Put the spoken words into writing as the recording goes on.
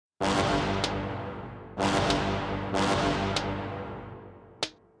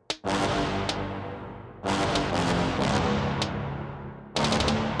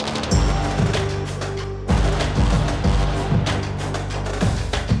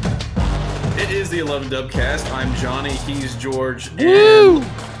is the 11 Dubcast. I'm Johnny. He's George. Woo!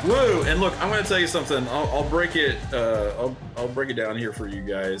 Woo! And look, I'm going to tell you something. I'll break it. I'll break it down here for you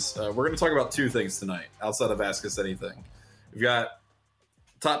guys. We're going to talk about two things tonight, outside of Ask Us Anything. We've got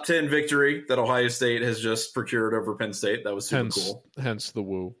top 10 victory that Ohio State has just procured over Penn State. That was super cool. Hence the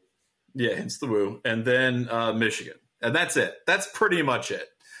woo. Yeah, hence the woo. And then Michigan. And that's it. That's pretty much it.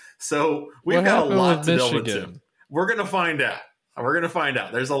 So we've got a lot to delve into. We're going to find out.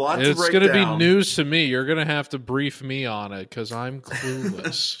 There's a lot to break down. It's going to be news to me. You're going to have to brief me on it because I'm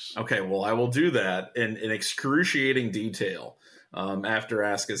clueless. Okay, well, I will do that in excruciating detail after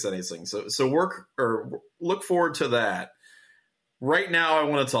Ask Us Anything. So look forward to that. Right now, I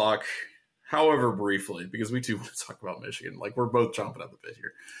want to talk, however briefly, because we do want to talk about Michigan. Like, we're both chomping at the bit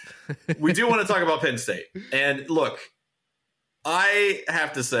here. We do want to talk about Penn State. And look, I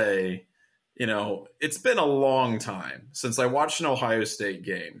have to say, you know, it's been a long time since I watched an Ohio State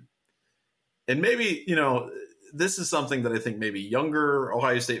game. And maybe, you know, this is something that I think maybe younger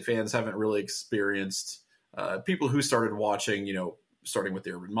Ohio State fans haven't really experienced. People who started watching, you know, starting with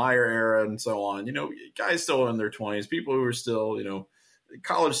the Urban Meyer era and so on, you know, guys still in their 20s, people who are still, you know,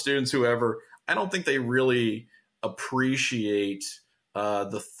 college students, whoever, I don't think they really appreciate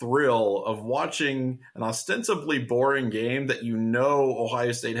the thrill of watching an ostensibly boring game that you know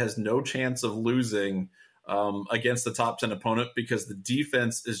Ohio State has no chance of losing against the top 10 opponent because the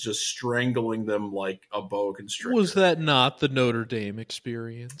defense is just strangling them like a boa constrictor. Was that not the Notre Dame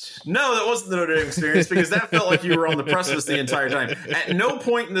experience? No, that wasn't the Notre Dame experience because that felt like you were on the precipice the entire time. At no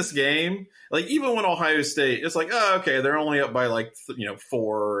point in this game, like even when Ohio State, it's like, oh, okay, they're only up by like,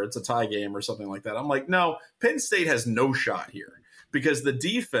 4, it's a tie game or something like that. I'm like, no, Penn State has no shot here. Because the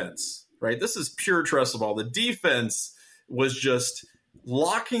defense, right, this is pure trust ball. The defense was just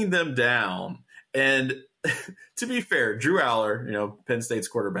locking them down. And to be fair, Drew Aller, you know, Penn State's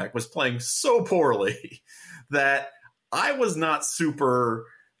quarterback, was playing so poorly that I was not super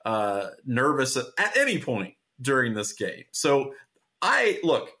nervous at any point during this game. So I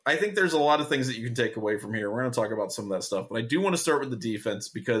think there's a lot of things that you can take away from here. We're going to talk about some of that stuff. But I do want to start with the defense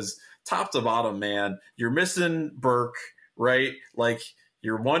because top to bottom, man, you're missing Burke. Right? Like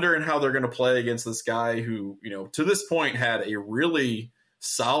you're wondering how they're going to play against this guy who, you know, to this point had a really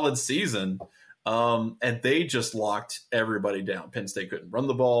solid season. And they just locked everybody down. Penn State couldn't run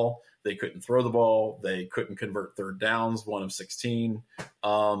the ball. They couldn't throw the ball. They couldn't convert third downs, 1 of 16.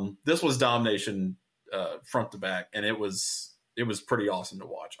 This was domination front to back. And it was pretty awesome to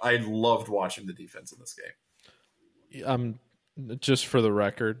watch. I loved watching the defense in this game. Just for the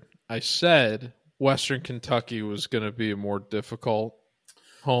record, I said Western Kentucky was going to be a more difficult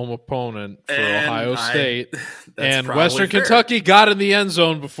home opponent for Ohio State. And Western Kentucky got in the end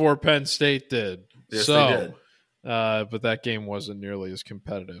zone before Penn State did. Yes, they did. But that game wasn't nearly as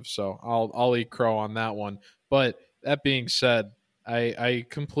competitive. So I'll eat crow on that one. But that being said, I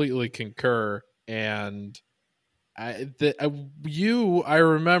completely concur. And I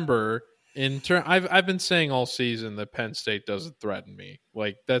remember I've been saying all season that Penn State doesn't threaten me.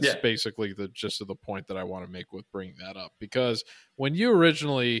 Like that's basically the gist of the point that I want to make with bringing that up. Because when you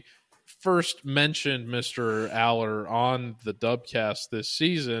originally first mentioned Mr. Aller on the Dubcast this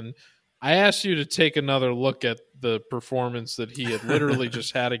season, I asked you to take another look at the performance that he had literally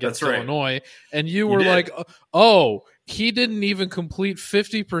just had against Illinois, and you were like, "Oh, he didn't even complete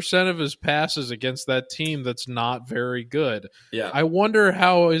 50% of his passes against that team that's not very good." Yeah. I wonder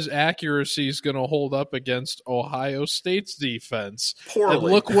how his accuracy is going to hold up against Ohio State's defense. Poorly. And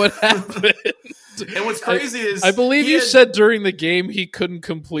look what happened. And what's crazy is I believe you said during the game he couldn't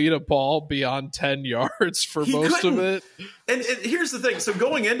complete a ball beyond 10 yards for most of it. And here's the thing. So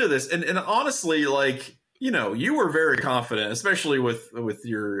going into this, and honestly, like, you know, you were very confident, especially with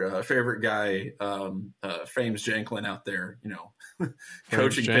your favorite guy, Frames Janklin out there, you know,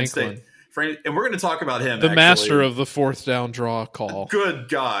 coaching Penn State. And we're going to talk about him. The master of the fourth down draw call. Good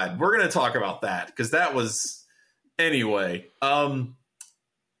God. We're going to talk about that because that was – anyway.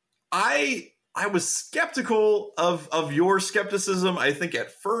 I was skeptical of your skepticism, I think,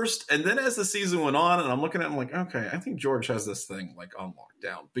 at first. And then as the season went on and I'm looking at it, I'm like, okay, I think George has this thing like on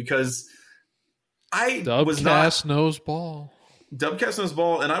lockdown because – Dubcast knows ball. Dubcast knows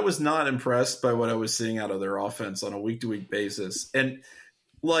ball, and I was not impressed by what I was seeing out of their offense on a week-to-week basis. And,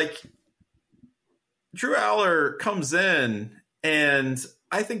 like, Drew Aller comes in, and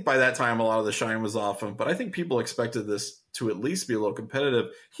I think by that time a lot of the shine was off him, but I think people expected this to at least be a little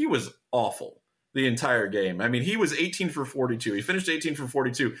competitive. He was awful the entire game. I mean, he was 18 for 42. He finished 18 for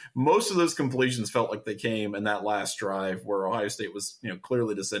 42. Most of those completions felt like they came in that last drive where Ohio State was, you know,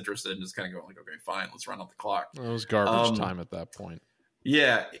 clearly disinterested and just kind of going like, okay, fine, let's run out the clock. It was garbage time at that point.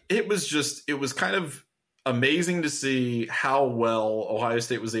 Yeah, it was kind of amazing to see how well Ohio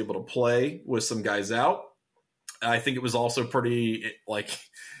State was able to play with some guys out. I think it was also pretty,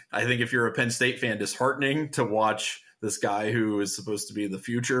 I think if you're a Penn State fan, disheartening to watch this guy who is supposed to be the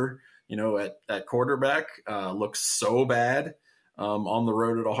future, at quarterback, look so bad on the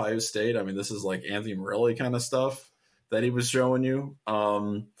road at Ohio State. I mean, this is like Anthony Morelli kind of stuff that he was showing you.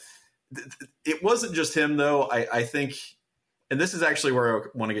 It wasn't just him, though. I think, and this is actually where I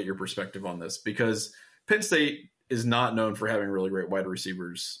want to get your perspective on this, because Penn State is not known for having really great wide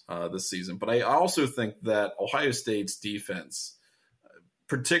receivers this season. But I also think that Ohio State's defense,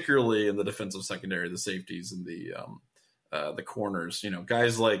 particularly in the defensive secondary, the safeties and the corners,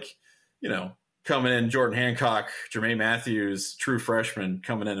 guys like, coming in, Jordan Hancock, Jermaine Matthews, true freshman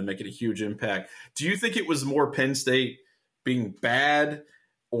coming in and making a huge impact. Do you think it was more Penn State being bad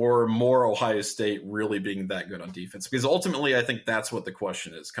or more Ohio State really being that good on defense? Because ultimately, I think that's what the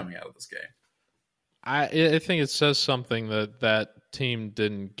question is coming out of this game. I think it says something that team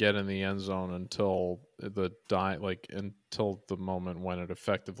didn't get in the end zone until until the moment when it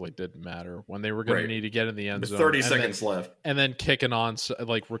effectively didn't matter, when they were going to need to get in the end zone. 30 seconds left, and then kick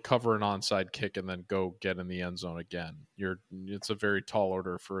recover an onside kick and then go get in the end zone again. It's a very tall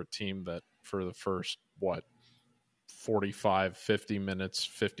order for a team that for the first 45, 50 minutes,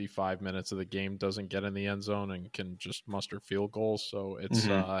 55 minutes of the game doesn't get in the end zone and can just muster field goals. So it's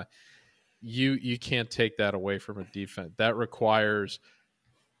you can't take that away from a defense. That requires,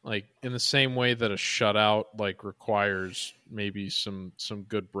 in the same way that a shutout requires maybe some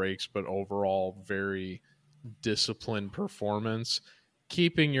good breaks, but overall very disciplined performance,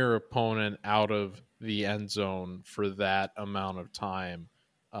 keeping your opponent out of the end zone for that amount of time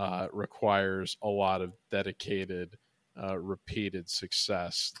requires a lot of dedicated repeated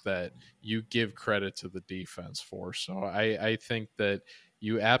success that you give credit to the defense for. So I think that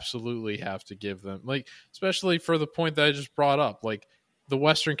you absolutely have to give them, especially for the point that I just brought up, the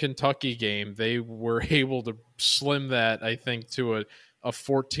Western Kentucky game, they were able to slim that, I think, to a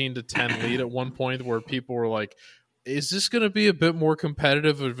 14-10 lead at one point, where people were like, is this going to be a bit more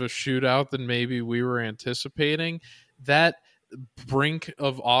competitive of a shootout than maybe we were anticipating? That brink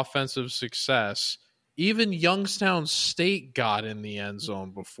of offensive success, even Youngstown State got in the end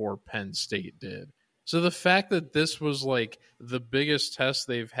zone before Penn State did. So the fact that this was the biggest test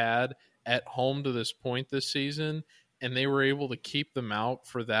they've had at home to this point this season, and they were able to keep them out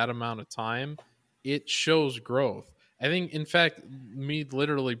for that amount of time, it shows growth. I think, in fact, me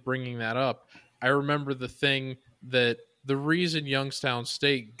literally bringing that up, I remember the reason Youngstown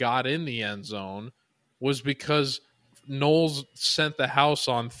State got in the end zone was because Knowles sent the house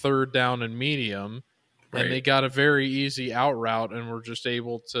on 3rd down and medium, and they got a very easy out route and were just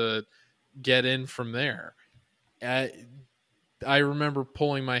able to get in from there. I remember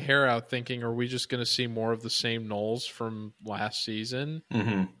pulling my hair out thinking, are we just going to see more of the same Knowles from last season?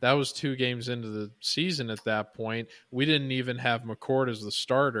 Mm-hmm. That was 2 games into the season at that point. We didn't even have McCord as the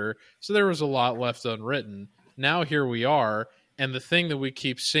starter, so there was a lot left unwritten. Now here we are, and the thing that we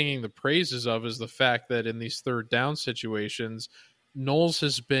keep singing the praises of is the fact that in these 3rd down situations, Knowles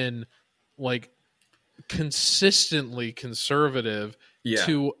has been consistently conservative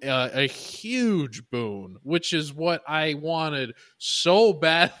to a huge boon, which is what I wanted so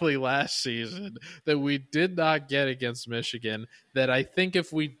badly last season that we did not get against Michigan, that I think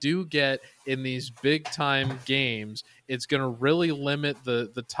if we do get in these big time games, it's going to really limit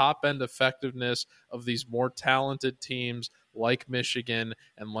the top end effectiveness of these more talented teams like Michigan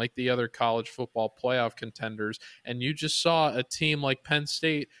and like the other college football playoff contenders. And you just saw a team like Penn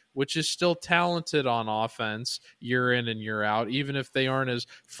State, which is still talented on offense year in and year out, even if they aren't as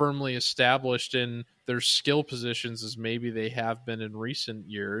firmly established in their skill positions as maybe they have been in recent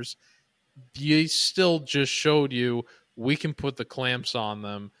years. They still just showed you we can put the clamps on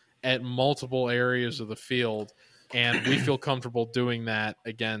them at multiple areas of the field, and we feel comfortable doing that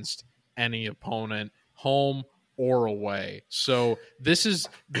against any opponent, home or away. So this is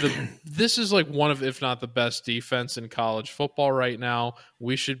one of, if not the best defense in college football right now.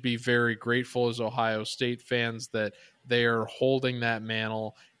 We should be very grateful as Ohio State fans that they are holding that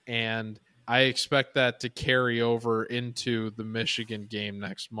mantle, and I expect that to carry over into the Michigan game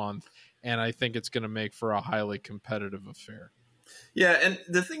next month, and I think it's going to make for a highly competitive affair. Yeah, and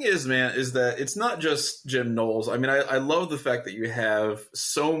the thing is, man, is that it's not just Jim Knowles. I mean, I love the fact that you have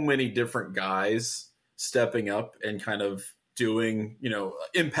so many different guys stepping up and kind of doing,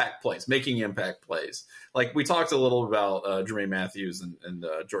 impact plays, making impact plays. Like we talked a little about Jermaine Matthews and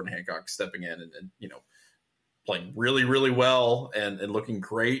Jordan Hancock stepping in and playing really, really well and looking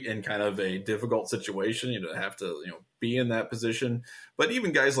great in kind of a difficult situation, to have to, be in that position. But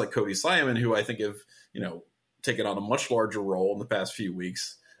even guys like Cody Simon, who I think have, taken on a much larger role in the past few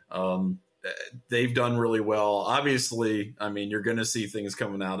weeks, they've done really well. Obviously, I mean, you're going to see things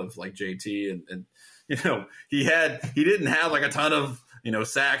coming out of like JT and he didn't have like a ton of,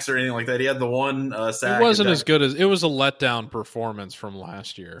 sacks or anything like that. He had the one sack. It wasn't as good as it was a letdown performance from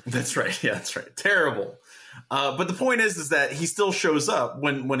last year. That's right. Yeah, that's right. Terrible. But the point is that he still shows up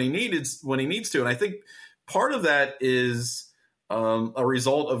when he needs to. And I think part of that is a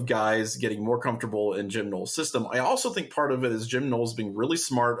result of guys getting more comfortable in Jim Knowles' system. I also think part of it is Jim Knowles being really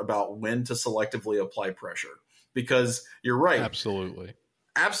smart about when to selectively apply pressure, because you're right. Absolutely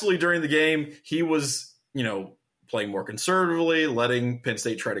during the game, he was, playing more conservatively, letting Penn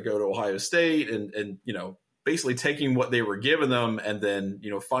State try to go to Ohio State and basically taking what they were giving them and then,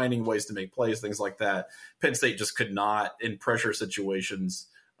 finding ways to make plays, things like that. Penn State just could not, in pressure situations,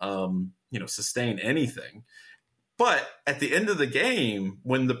 sustain anything. But at the end of the game,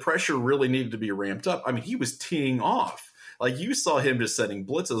 when the pressure really needed to be ramped up, I mean, he was teeing off. Like, you saw him just setting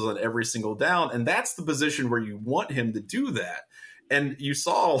blitzes on every single down, and that's the position where you want him to do that. And you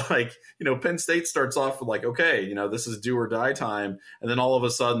saw, Penn State starts off with like, okay, this is do or die time. And then all of a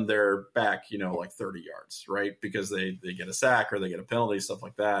sudden they're back, 30 yards, right? Because they get a sack or they get a penalty, stuff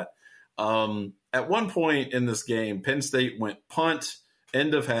like that. At one point in this game, Penn State went punt,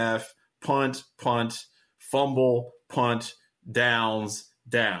 end of half, punt, fumble, punt, downs.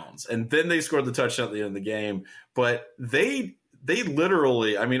 And then they scored the touchdown at the end of the game. But they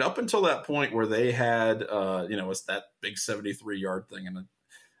literally, I mean, up until that point where they had, it's that big 73-yard thing. And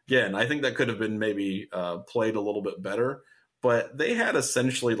again, I think that could have been maybe played a little bit better. But they had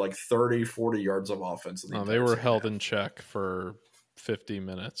essentially like 30, 40 yards of offense. They were held in check for 50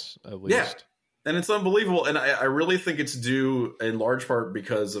 minutes at least. Yeah. And it's unbelievable. And I really think it's due in large part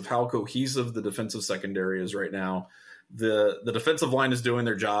because of how cohesive the defensive secondary is right now. The defensive line is doing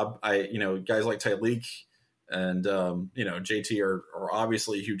their job. Guys like Tyleek and, JT are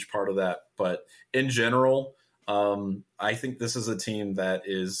obviously a huge part of that. But in general, I think this is a team that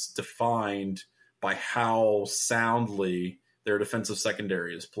is defined by how soundly their defensive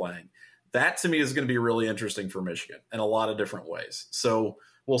secondary is playing. That, to me, is going to be really interesting for Michigan in a lot of different ways. So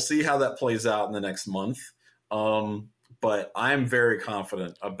we'll see how that plays out in the next month. But I'm very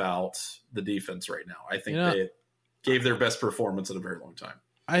confident about the defense right now. I think they gave their best performance in a very long time.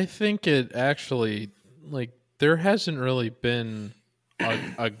 I think it actually, there hasn't really been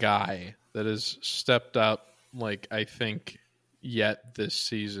a guy that has stepped up, I think, yet this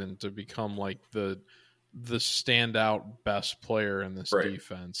season to become the standout best player in this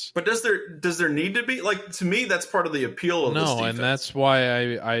defense. But does there need to be? To me, that's part of the appeal of this defense. No, and that's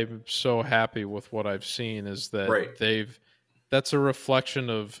why I'm so happy with what I've seen is that that's a reflection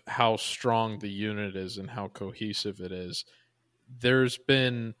of how strong the unit is and how cohesive it is. There's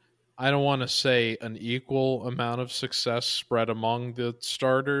been, I don't want to say an equal amount of success spread among the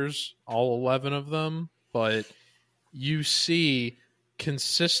starters, all 11 of them, but you see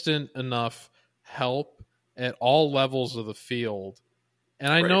consistent enough help at all levels of the field.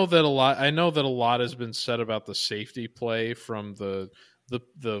 And I know that a lot has been said about the safety play from the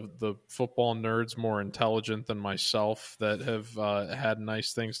football nerds more intelligent than myself that have had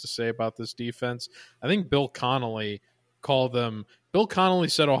nice things to say about this defense. I think Bill Connolly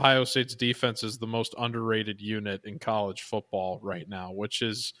said Ohio State's defense is the most underrated unit in college football right now, which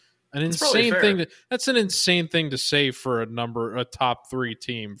is an insane thing. That's an insane thing to say for a top 3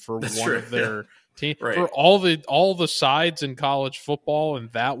 team for one of their team for all the sides in college football,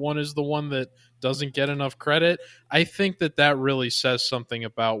 and that one is the one that doesn't get enough credit. I think that really says something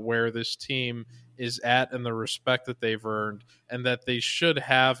about where this team is at and the respect that they've earned, and that they should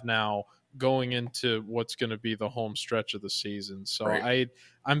have now going into what's going to be the home stretch of the season. So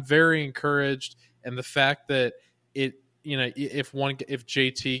I'm very encouraged, and the fact that if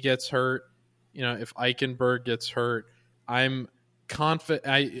JT gets hurt, if Eichenberg gets hurt, I'm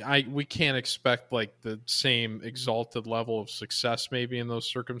confident. We can't expect the same exalted level of success maybe in those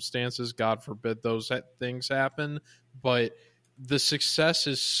circumstances. God forbid those things happen, but the success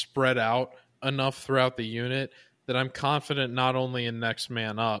is spread out enough throughout the unit that I'm confident not only in next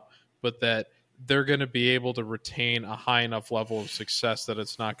man up, but that they're going to be able to retain a high enough level of success that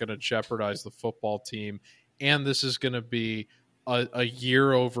it's not going to jeopardize the football team. And this is going to be a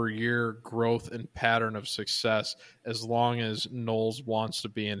year-over-year growth and pattern of success as long as Knowles wants to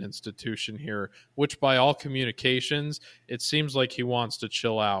be an institution here, which by all communications, it seems like he wants to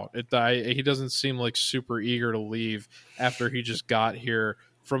chill out. He doesn't seem super eager to leave after he just got here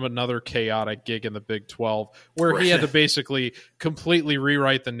from another chaotic gig in the Big 12, where he had to basically completely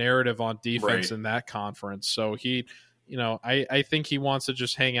rewrite the narrative on defense in that conference. So I think he wants to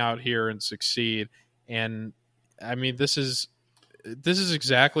just hang out here and succeed. And I mean, this is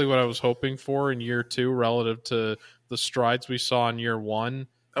exactly what I was hoping for in year 2 relative to the strides we saw in year 1.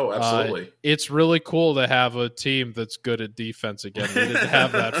 Oh, absolutely. It's really cool to have a team that's good at defense again. We didn't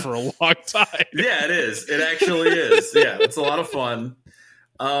have that for a long time. Yeah, it is. It actually is. Yeah, it's a lot of fun.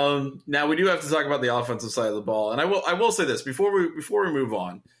 Now we do have to talk about the offensive side of the ball, and I will say this before we move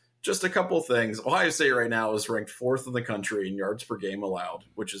on. Just a couple of things. Ohio State right now is ranked 4th in the country in yards per game allowed,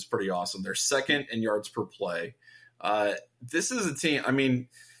 which is pretty awesome. They're 2nd in yards per play. This is a team. I mean,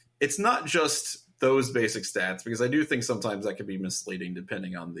 it's not just those basic stats, because I do think sometimes that can be misleading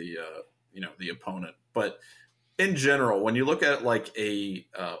depending on the opponent. But in general, when you look at like a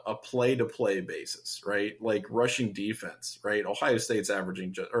play to play basis, right, like rushing defense, right, Ohio State's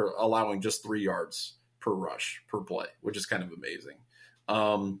averaging or allowing just 3 yards per rush per play, which is kind of amazing.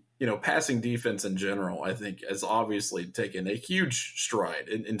 Passing defense in general, I think, has obviously taken a huge stride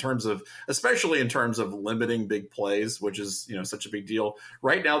in terms of, especially in terms of limiting big plays, which is, such a big deal.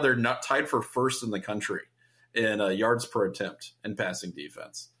 Right now, they're not tied for 1st in the country in yards per attempt in passing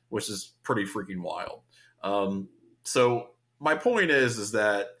defense, which is pretty freaking wild. So my point is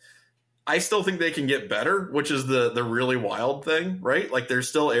that I still think they can get better, which is the really wild thing, right? Like there's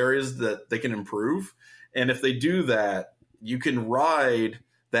still areas that they can improve. And if they do that, you can ride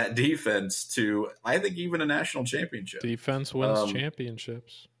that defense to, I think, even a national championship. Defense wins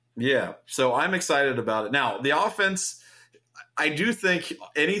championships. Yeah. So I'm excited about it. Now, the offense, I do think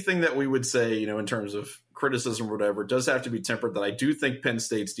anything that we would say, in terms of criticism or whatever, does have to be tempered. That I do think Penn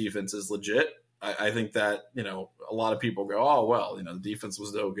State's defense is legit. I think that, a lot of people go, oh, well, the defense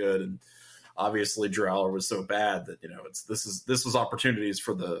was no good. And obviously Drew Aller was so bad that, this was opportunities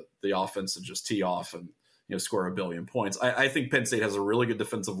for the offense to just tee off and, score 1 billion points. I think Penn State has a really good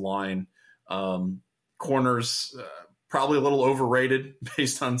defensive line. Corners, probably a little overrated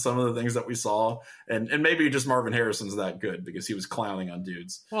based on some of the things that we saw. And maybe just Marvin Harrison's that good because he was clowning on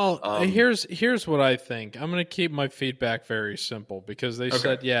dudes. Well, here's what I think. I'm going to keep my feedback very simple because they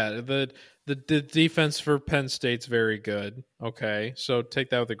said, the defense for Penn State's very good. Okay, so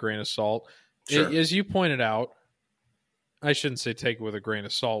take that with a grain of salt. Sure. As you pointed out, I shouldn't say take it with a grain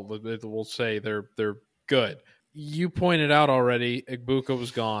of salt. We'll say they're good. You pointed out already, Igbuka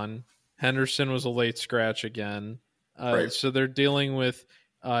was gone. Henderson was a late scratch again. Right. So they're dealing with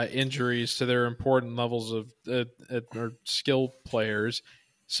injuries to their important levels of or skill players.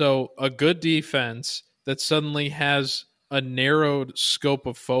 So a good defense that suddenly has a narrowed scope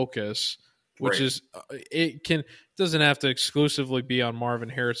of focus, which is doesn't have to exclusively be on Marvin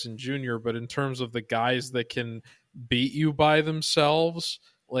Harrison Jr., but in terms of the guys that can beat you by themselves,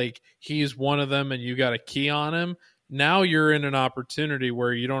 like he's one of them and you got a key on him. Now you're in an opportunity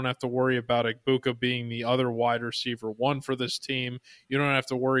where you don't have to worry about Igbuka being the other wide receiver 1 for this team. You don't have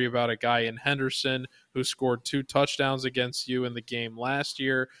to worry about a guy in Henderson who scored 2 touchdowns against you in the game last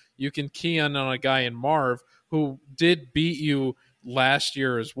year. You can key on a guy in Marv who did beat you last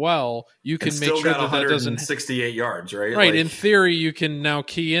year as well. You can make sure that doesn't 168 yards, right? Right. In theory, you can now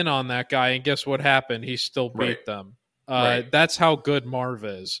key in on that guy, and guess what happened? He still beat them. That's how good Marv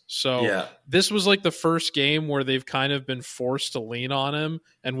is. So this was like the first game where they've kind of been forced to lean on him,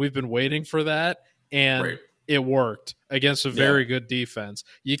 and we've been waiting for that, and it worked against a very good defense.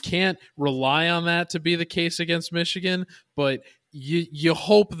 You can't rely on that to be the case against Michigan, but you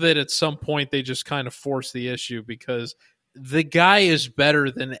hope that at some point they just kind of force the issue because the guy is better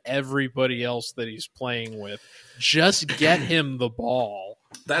than everybody else that he's playing with. Just get him the ball.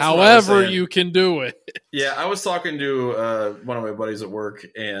 However you can do it. Yeah, I was talking to one of my buddies at work,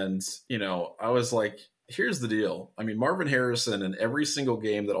 and, I was like, here's the deal. I mean, Marvin Harrison in every single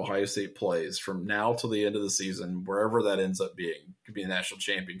game that Ohio State plays from now till the end of the season, wherever that ends up being, could be a national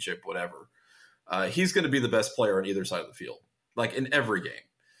championship, whatever, he's going to be the best player on either side of the field, like in every game,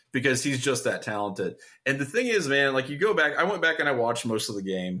 because he's just that talented. And the thing is, man, like you go back, I went back and I watched most of the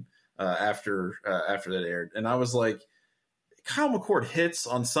game after that aired, and I was like, Kyle McCord hits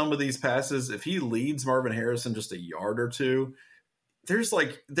on some of these passes. If he leads Marvin Harrison just a yard or two,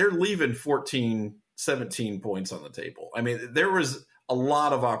 they're leaving 14, 17 points on the table. I mean, there was a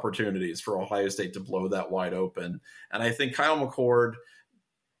lot of opportunities for Ohio State to blow that wide open. And I think Kyle McCord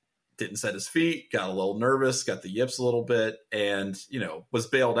didn't set his feet, got a little nervous, got the yips a little bit, and, was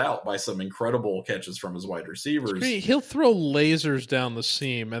bailed out by some incredible catches from his wide receivers. He'll throw lasers down the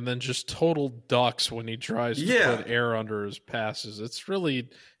seam and then just total ducks when he tries to put air under his passes.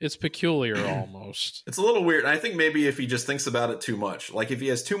 It's peculiar almost. It's a little weird. I think maybe if he just thinks about it too much, like if he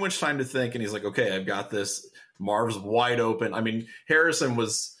has too much time to think and he's like, okay, I've got this, Marv's wide open. I mean, Harrison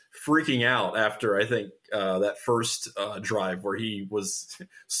was freaking out after I think that first drive where he was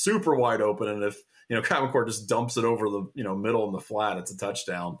super wide open, and if Kyle McCord just dumps it over the middle in the flat, it's a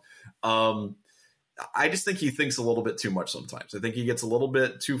touchdown. I just think he thinks a little bit too much sometimes. I think he gets a little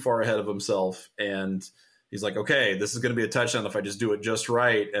bit too far ahead of himself, and he's like, okay, this is going to be a touchdown if I just do it just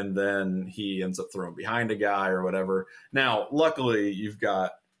right, and then he ends up throwing behind a guy or whatever. Now, luckily, you've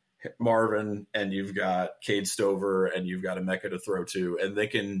got Marvin and you've got Cade Stover and you've got Emeka to throw to, and they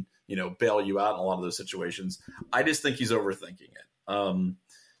can bail you out in a lot of those situations. I just think he's overthinking it.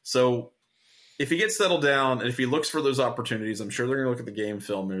 So if he gets settled down and if he looks for those opportunities, I'm sure they're going to look at the game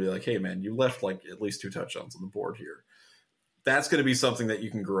film and be like, hey, man, you left like at least 2 touchdowns on the board here. That's going to be something that you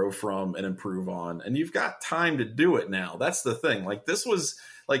can grow from and improve on. And you've got time to do it now. That's the thing. Like, this was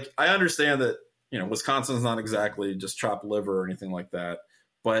like, I understand that, Wisconsin's not exactly just chopped liver or anything like that,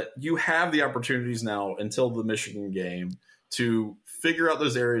 but you have the opportunities now until the Michigan game to figure out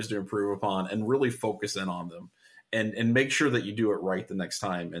those areas to improve upon and really focus in on them and make sure that you do it right the next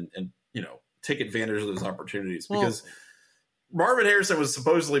time and take advantage of those opportunities, because Marvin Harrison was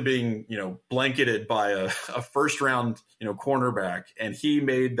supposedly being, blanketed by a first round, cornerback, and he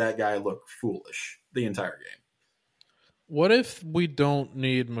made that guy look foolish the entire game. What if we don't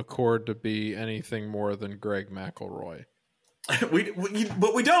need McCord to be anything more than Greg McElroy?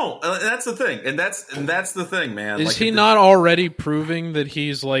 But we don't. That's the thing, and that's the thing, man. Is he not already proving that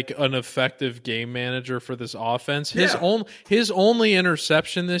he's like an effective game manager for this offense? His only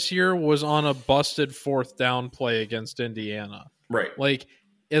interception this year was on a busted 4th down play against Indiana. Right. Like,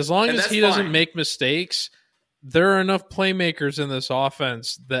 as long as he doesn't make mistakes, there are enough playmakers in this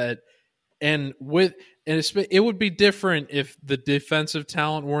offense it would be different if the defensive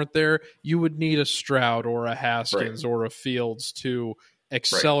talent weren't there. You would need a Stroud or a Haskins or a Fields to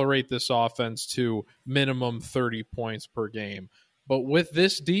accelerate this offense to minimum 30 points per game. But with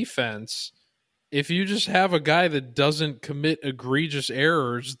this defense, if you just have a guy that doesn't commit egregious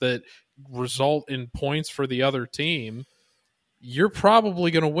errors that result in points for the other team, you're probably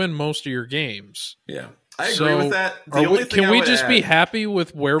going to win most of your games. Yeah. I agree with that. Can we just be happy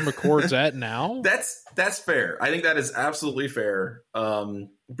with where McCord's at now? That's fair. I think that is absolutely fair,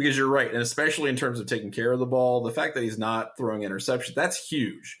 because you're right, and especially in terms of taking care of the ball, the fact that he's not throwing interceptions, that's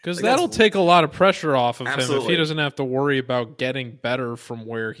huge. Because that'll take a lot of pressure off of him if he doesn't have to worry about getting better from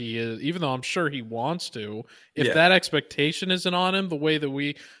where he is, even though I'm sure he wants to. If that expectation isn't on him the way that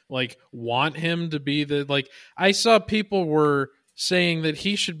we want him to be, I saw people were saying that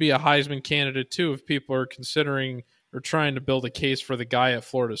he should be a Heisman candidate too if people are considering or trying to build a case for the guy at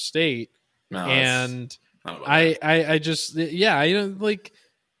Florida State. No, and I don't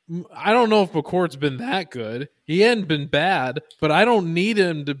know if McCord's been that good. He hadn't been bad, but I don't need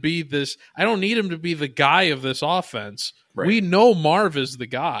him to be this. I don't need him to be the guy of this offense. Right. We know Marv is the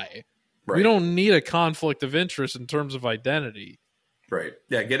guy. Right. We don't need a conflict of interest in terms of identity. Right.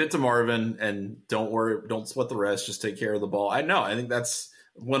 Yeah, get it to Marvin and don't worry, don't split the rest, just take care of the ball. I think that's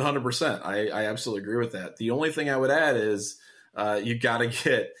 100%. I absolutely agree with that. The only thing I would add is you got to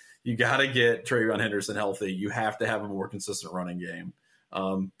get TreVeyon Henderson healthy. You have to have a more consistent running game.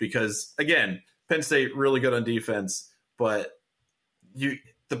 Because again, Penn State really good on defense, but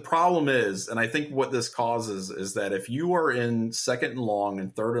the problem is, and I think what this causes is that if you are in 2nd and long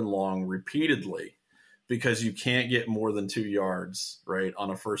and 3rd and long repeatedly, because you can't get more than 2 yards, right, on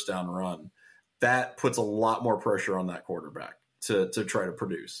a first down run, that puts a lot more pressure on that quarterback to try to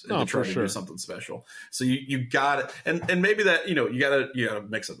produce and to try to do something special. So you got it, and maybe that you got to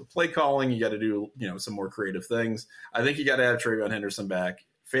mix up the play calling. You got to do some more creative things. I think you got to have TreVeyon Henderson back.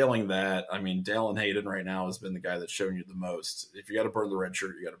 Failing that, I mean, Dallin Hayden right now has been the guy that's shown you the most. If you got to burn the red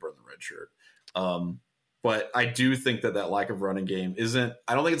shirt, you got to burn the red shirt. But I do think that lack of running game isn't.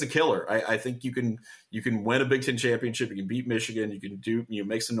 I don't think it's a killer. I think you can win a Big Ten championship. You can beat Michigan. You can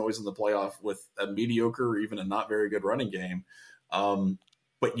make some noise in the playoff with a mediocre or even a not very good running game.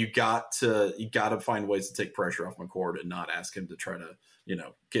 But you got to find ways to take pressure off McCord and not ask him to try to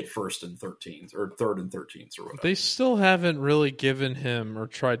get 1st and 13s or 3rd and 13s or whatever. They still haven't really given him or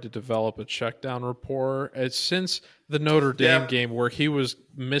tried to develop a check down rapport. It's since the Notre Dame game where he was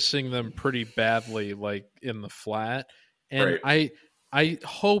missing them pretty badly, like in the flat. And right. I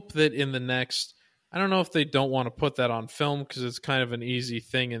hope that in the next, I don't know if they don't want to put that on film because it's kind of an easy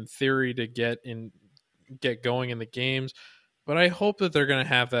thing in theory to get going in the games. But I hope that they're going to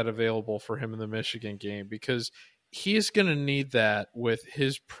have that available for him in the Michigan game because he's going to need that with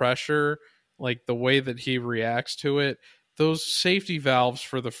his pressure, like the way that he reacts to it. Those safety valves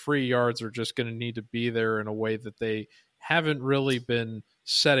for the free yards are just going to need to be there in a way that they haven't really been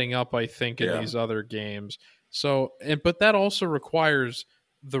setting up, I think, in these other games. So, but that also requires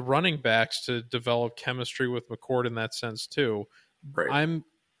the running backs to develop chemistry with McCord in that sense too. Right. I'm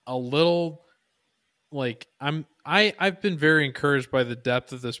a little like I've been very encouraged by the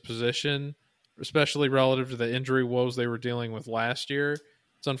depth of this position, especially relative to the injury woes they were dealing with last year.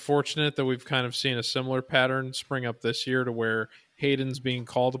 It's unfortunate that we've kind of seen a similar pattern spring up this year to where Hayden's being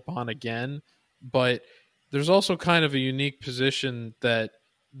called upon again, but there's also kind of a unique position that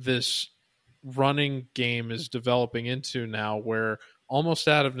this running game is developing into now where almost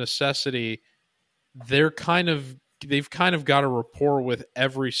out of necessity they've kind of got a rapport with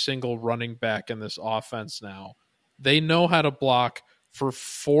every single running back in this offense now. They know how to block for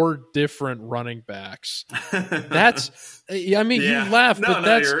 4 different running backs. That's, I mean, you laugh,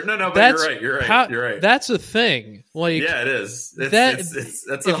 but you're right. That's a thing. Like, yeah, it is.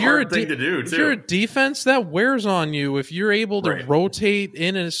 That's a hard thing to do, too. If you're a defense, that wears on you if you're able to rotate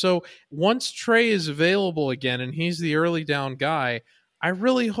in. And so once Trey is available again and he's the early down guy, I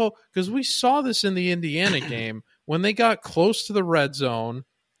really hope, because we saw this in the Indiana game, when they got close to the red zone,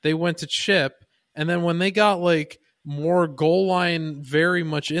 they went to chip, and then when they got like more goal line very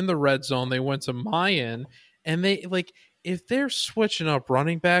much in the red zone, they went to Mayan, and they like, if they're switching up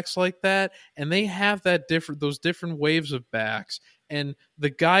running backs like that and they have those different waves of backs, and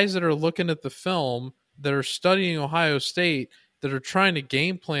the guys that are looking at the film that are studying Ohio State that are trying to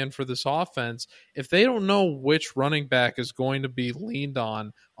game plan for this offense, if they don't know which running back is going to be leaned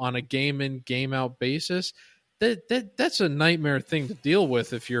on a game in game out basis, that's a nightmare thing to deal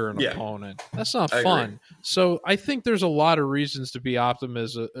with if you're an opponent. That's not fun. So I think there's a lot of reasons to be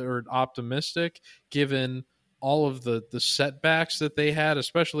optimistic given all of the setbacks that they had,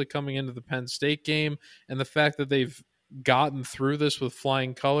 especially coming into the Penn State game, and the fact that they've gotten through this with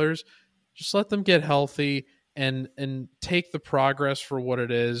flying colors. Just let them get healthy and take the progress for what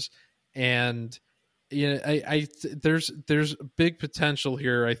it is. And there's big potential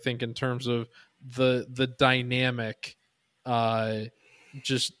here, I think, in terms of the dynamic,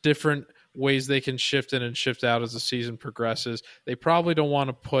 just different ways they can shift in and shift out as the season progresses. They probably don't want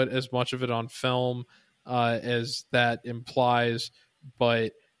to put as much of it on film as that implies,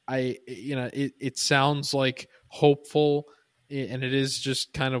 but it sounds like hopeful, and it is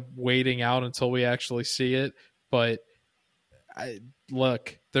just kind of waiting out until we actually see it. But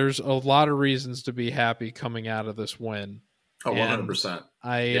look, there's a lot of reasons to be happy coming out of this win. Oh, 100%.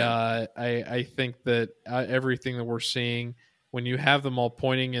 I think that everything that we're seeing, when you have them all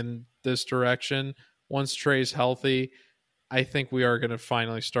pointing in this direction, once Trey's healthy, I think we are going to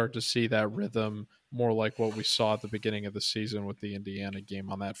finally start to see that rhythm more like what we saw at the beginning of the season with the Indiana game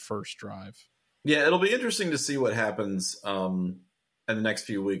on that first drive. Yeah, it'll be interesting to see what happens in the next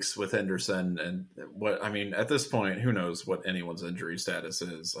few weeks with Henderson. And at this point, who knows what anyone's injury status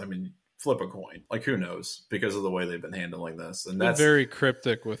is? I mean, flip a coin. Like, who knows, because of the way they've been handling this. And that's very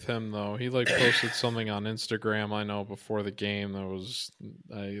cryptic with him, though. He posted something on Instagram, I know, before the game that was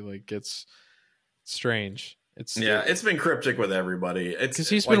it's strange. It's been cryptic with everybody. It's because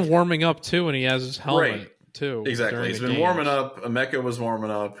he's been warming up too, and he has his helmet too. Exactly, he's been warming up. Emeka was warming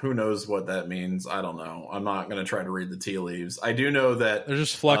up. Who knows what that means? I don't know. I'm not going to try to read the tea leaves. I do know that they're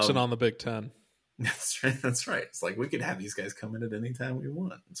just flexing on the Big Ten. That's right. It's like we could have these guys come in at any time we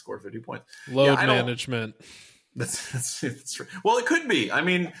want and score 50 points. Load management. That's true. Well, it could be. I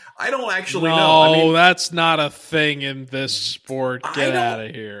mean, I don't actually know. No, that's not a thing in this sport. Get out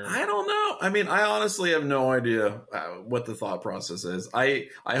of here. I don't know. I mean, I honestly have no idea what the thought process is. I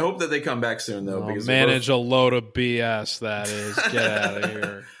hope that they come back soon, though. Because manage a load of BS, that is. Get out of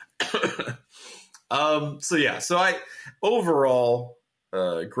here. Overall,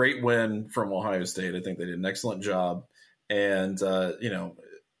 great win from Ohio State. I think they did an excellent job. And,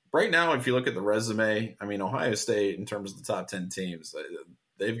 right now, if you look at the resume, I mean, Ohio State, in terms of the top 10 teams,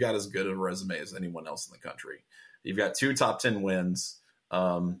 they've got as good a resume as anyone else in the country. You've got 2 top 10 wins,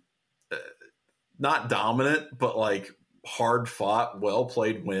 not dominant, but like hard fought, well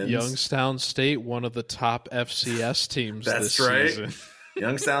played wins. Youngstown State, one of the top FCS teams this season.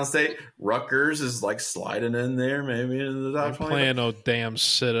 Youngstown State. Rutgers is like sliding in there, maybe into the top 20. Playing no damn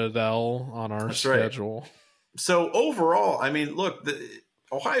Citadel on our schedule. Right. So overall, I mean, look,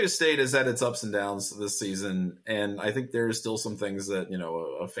 Ohio State has had its ups and downs this season, and I think there are still some things that,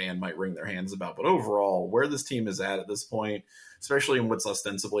 a fan might wring their hands about. But overall, where this team is at this point, especially in what's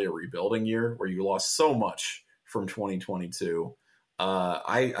ostensibly a rebuilding year, where you lost so much from 2022,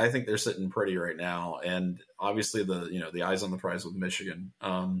 I think they're sitting pretty right now. And obviously, the eyes on the prize with Michigan.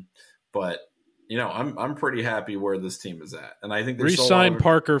 But I'm pretty happy where this team is at, and I think re-signed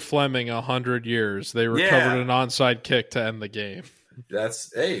Parker Fleming 100 years. They recovered an onside kick to end the game.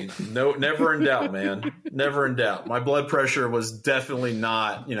 Never in doubt, man. Never in doubt. My blood pressure was definitely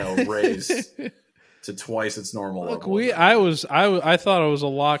not, raised to twice its normal level. I thought it was a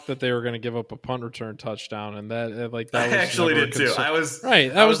lock that they were going to give up a punt return touchdown, and that was I actually did too. I was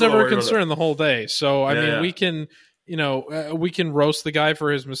never a concern the whole day. So I mean, we can. We can roast the guy for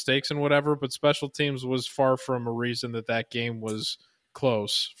his mistakes and whatever, but special teams was far from a reason that game was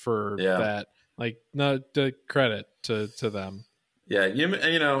close for that. Like, no, the credit to them. Yeah,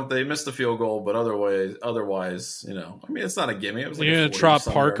 they missed the field goal, but otherwise, I mean, it's not a gimme. It was like you're going to trot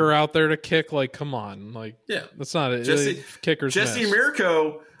Parker out there to kick? Like, come on. Like, yeah, that's not it. Kickers Jesse miss.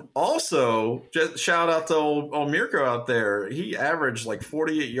 Mirko also, shout out to old Mirko out there. He averaged like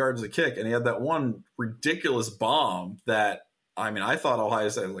 48 yards a kick, and he had that one ridiculous bomb that, I mean, I thought Ohio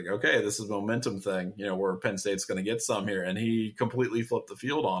State was like, okay, this is a momentum thing, where Penn State's going to get some here, and he completely flipped the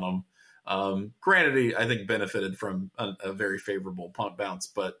field on him. Granted, he, I think, benefited from a very favorable punt bounce,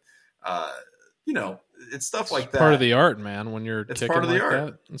 but it's stuff like that. Part of the art, man. When you're kicking part of the like art.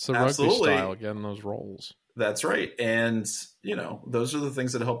 That, it's the rugby style, getting those rolls. That's right, and those are the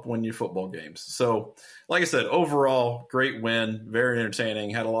things that help win you football games. So, like I said, overall, great win, very entertaining.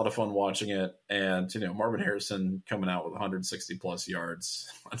 Had a lot of fun watching it, and Marvin Harrison coming out with 160 plus yards.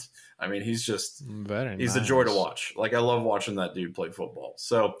 I mean, he's a joy to watch. Like, I love watching that dude play football.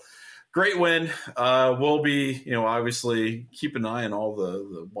 So. Great win. We'll be, obviously keep an eye on all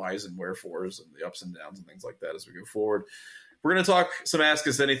the whys and wherefores and the ups and downs and things like that as we go forward. We're going to talk some Ask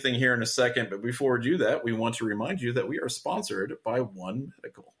Us Anything here in a second, but before we do that, we want to remind you that we are sponsored by One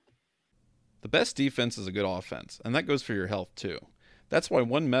Medical. The best defense is a good offense, and that goes for your health too. That's why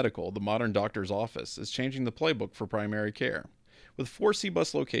One Medical, the modern doctor's office, is changing the playbook for primary care. With 4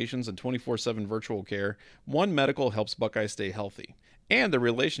 C-Bus locations and 24/7 virtual care, One Medical helps Buckeyes stay healthy. And the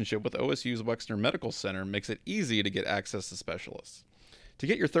relationship with OSU's Wexner Medical Center makes it easy to get access to specialists. To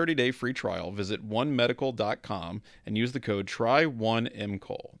get your 30-day free trial, visit onemedical.com and use the code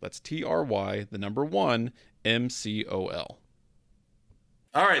TRY1MCOL. That's TRY, the number 1, MCOL.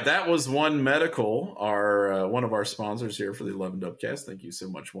 All right, that was One Medical, our one of our sponsors here for the 11 Dubcast. Thank you so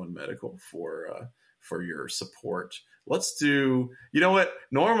much, One Medical, for your support. Let's do, what?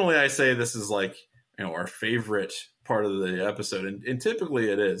 Normally I say this is like, our favorite part of the episode, and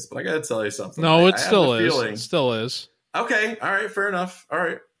typically it is, but I got to tell you something. No, it still is. It still is. Okay, all right, fair enough. All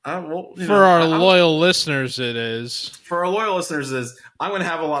right. For our loyal listeners, it is. For our loyal listeners, I'm going to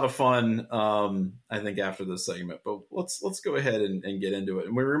have a lot of fun, I think, after this segment. But let's go ahead and get into it.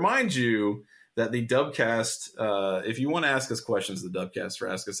 And we remind you that the Dubcast, if you want to ask us questions, the Dubcast, or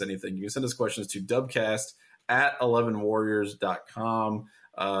ask us anything, you can send us questions to dubcast@11warriors.com.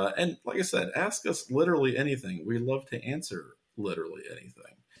 And like I said, ask us literally anything. We love to answer literally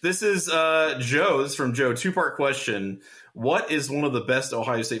anything. This is Joe. This is from Joe. 2-part question. What is one of the best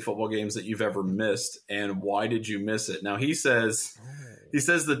Ohio State football games that you've ever missed, and why did you miss it? Now, he says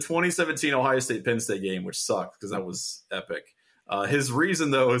the 2017 Ohio State Penn State game, which sucked because that was epic. His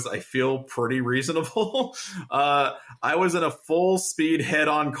reason, though, is I feel pretty reasonable. I was in a full-speed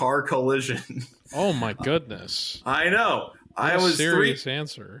head-on car collision. Oh, my goodness. I know. I was serious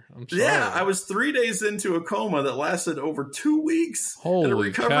answer. I'm sorry. Yeah, I was 3 days into a coma that lasted over 2 weeks. Holy and a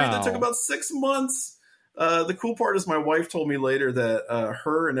recovery cow. that took about 6 months. The cool part is my wife told me later that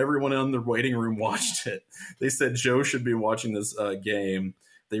her and everyone in the waiting room watched it. They said Joe should be watching this game.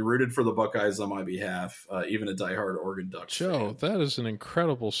 They rooted for the Buckeyes on my behalf, even a diehard Oregon Ducks Joe, fan. That is an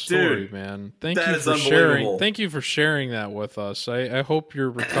incredible story, Dude, man. Thank you for sharing. Thank you for sharing that with us. I hope your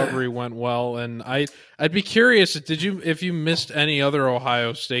recovery went well, and I'd be curious if you missed any other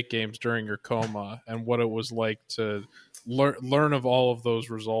Ohio State games during your coma, and what it was like to learn of all of those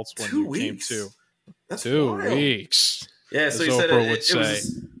results when you came to. That's 2 wild. weeks. Yeah, so he said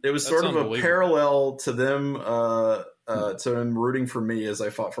it was sort of a parallel to them. To him rooting for me as I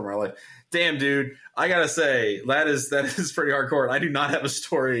fought for my life. Damn, dude, I gotta say that is pretty hardcore. I do not have a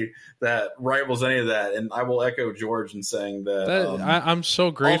story that rivals any of that, and I will echo George in saying that. I'm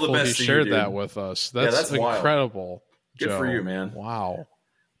so grateful he shared that with us. That's incredible. Good Joe. For you, man. Wow.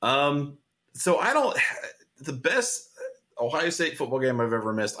 So the best Ohio State football game I've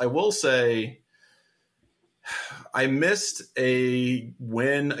ever missed. I will say I missed a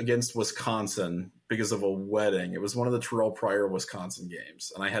win against Wisconsin because of a wedding. It was one of the Terrell Pryor Wisconsin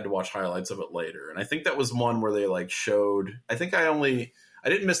games, and I had to watch highlights of it later. And I think that was one where they showed. I think I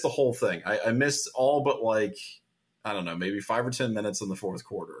didn't miss the whole thing. I missed all but I don't know, maybe 5 or 10 minutes in the fourth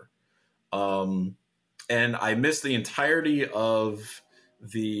quarter. And I missed the entirety of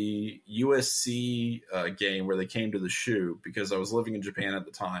the USC game where they came to the shoe because I was living in Japan at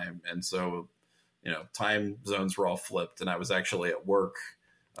the time, and so time zones were all flipped, and I was actually at work.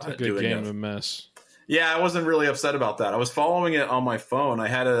 It's a good game to miss. Yeah, I wasn't really upset about that. I was following it on my phone. I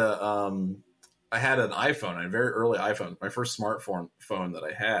had an iPhone, a very early iPhone, my first smartphone phone that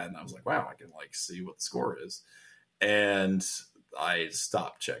I had, and I was like, wow, I can see what the score is. And I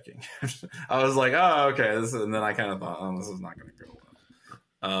stopped checking. I was like, oh, okay. And then I kind of thought, oh, this is not going to go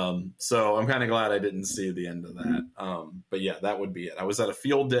well. So I'm kind of glad I didn't see the end of that. But yeah, that would be it. I was at a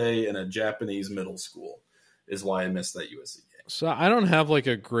field day in a Japanese middle school is why I missed that USC game. So I don't have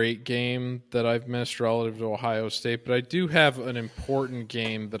a great game that I've missed relative to Ohio State, but I do have an important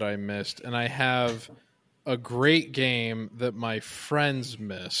game that I missed, and I have a great game that my friends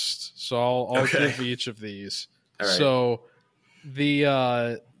missed. So I'll give each of these. All right. So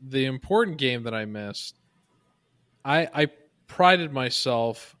the important game that I missed, I prided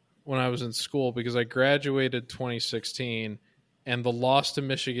myself when I was in school because I graduated 2016, and the loss to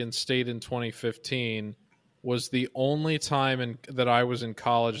Michigan State in 2015 was the only time that I was in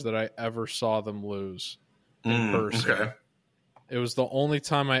college that I ever saw them lose in person. Okay. It was the only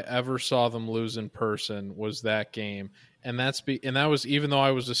time I ever saw them lose in person was that game. And that was even though I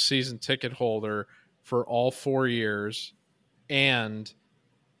was a season ticket holder for all 4 years. And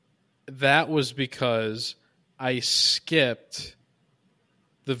that was because I skipped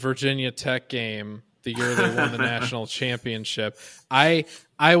the Virginia Tech game the year they won the national championship. I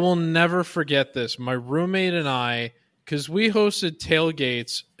will never forget this. My roommate and I, because we hosted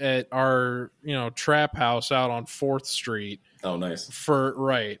tailgates at our trap house out on 4th Street. Oh, nice.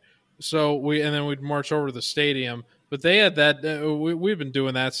 So then we'd march over to the stadium. But they had that. We've been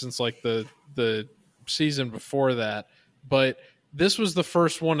doing that since the season before that. But this was the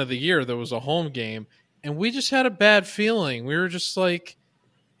first one of the year that was a home game, and we just had a bad feeling. We were just like.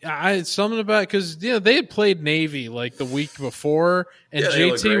 I had something about because they had played Navy the week before, and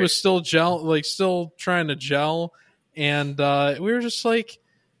JT was still still trying to gel, and we were just like,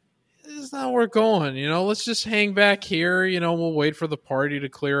 "This is not where we're going." Let's just hang back here. We'll wait for the party to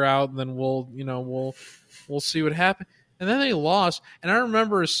clear out, and then we'll see what happens. And then they lost, and I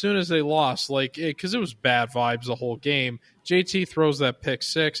remember as soon as they lost, because it was bad vibes the whole game. JT throws that pick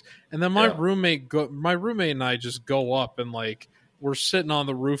 6, and then my roommate and I just go up and we're sitting on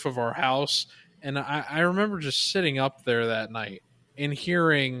the roof of our house, and I remember just sitting up there that night and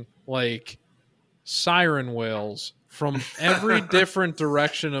hearing siren wails from every different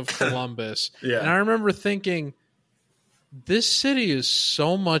direction of Columbus. Yeah. And I remember thinking, this city is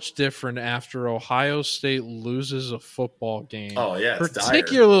so much different after Ohio State loses a football game. Oh yeah, it's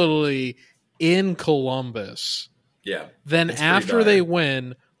particularly dire. In Columbus. Yeah, than after they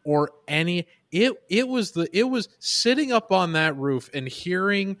win or any. It was sitting up on that roof and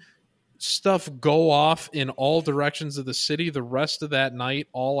hearing stuff go off in all directions of the city the rest of that night,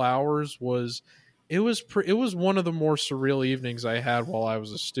 all hours it was one of the more surreal evenings I had while I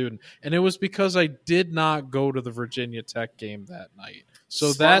was a student, and it was because I did not go to the Virginia Tech game that night.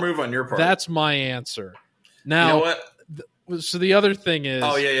 So Smart move on your part. That's my answer. Now, you know what? So the other thing is,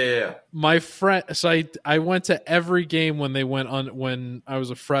 yeah. My friend, so I went to every game when they went on when I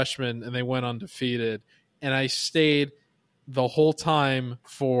was a freshman and they went undefeated, and I stayed the whole time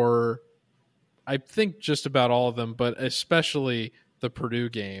for, I think just about all of them, but especially the Purdue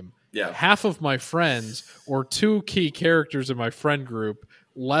game. Yeah, half of my friends or 2 key characters in my friend group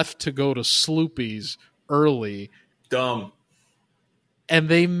left to go to Sloopy's early. Dumb, and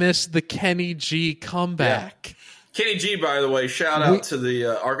they missed the Kenny G comeback. Yeah. Kenny G, by the way, shout out to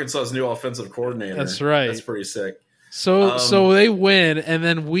the Arkansas's new offensive coordinator. That's right. That's pretty sick. So they win, and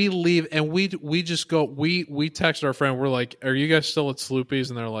then we leave, and we just go. We text our friend. We're like, "Are you guys still at Sloopy's?"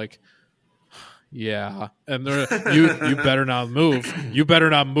 And they're like, "Yeah." And they're you better not move. You better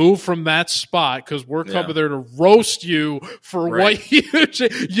not move from that spot because we're coming there to roast you for what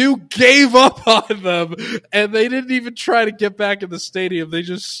you gave up on them, and they didn't even try to get back in the stadium. They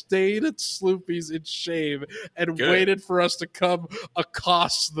just stayed at Sloopy's in shame and waited for us to come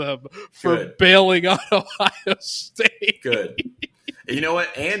accost them for bailing on Ohio State. Good. You know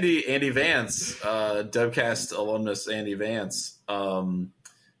what, Andy Vance, Dubcast alumnus Andy Vance,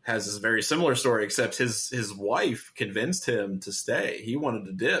 has this very similar story, except his wife convinced him to stay. He wanted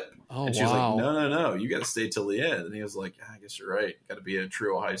to dip. Oh, and she was like, no, you got to stay till the end. And he was like, I guess you're right. Got to be a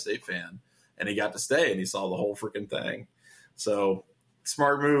true Ohio State fan. And he got to stay, and he saw the whole freaking thing. So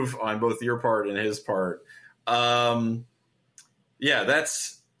smart move on both your part and his part. That's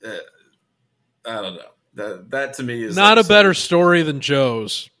I don't know. That to me is not a better story than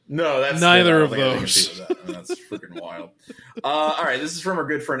Joe's. No, that's neither of those. That's freaking wild. All right, this is from our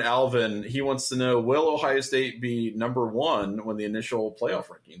good friend Alvin. He wants to know, will Ohio State be number 1 when the initial playoff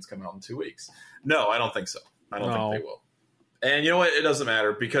rankings come out in 2 weeks? No, I don't think so. I don't think they will. And you know what? It doesn't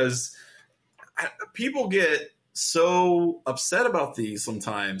matter because people get so upset about these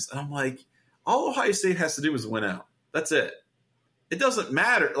sometimes. And I'm like, all Ohio State has to do is win out. That's it. It doesn't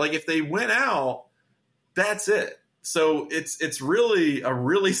matter. Like, if they win out, that's it. So it's really a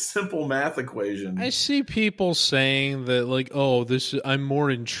really simple math equation. I see people saying that, like, oh, I'm more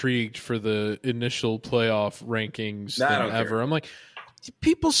intrigued for the initial playoff rankings than ever. I'm like,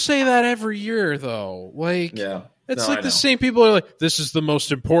 people say that every year, though. Like, it's like the same people are like, this is the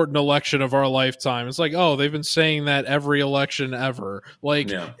most important election of our lifetime. It's like, oh, they've been saying that every election ever.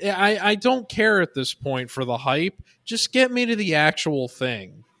 Like, I don't care at this point for the hype. Just get me to the actual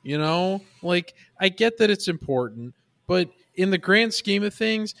thing. You know, like, I get that it's important, but in the grand scheme of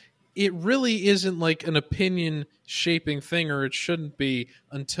things, it really isn't like an opinion shaping thing, or it shouldn't be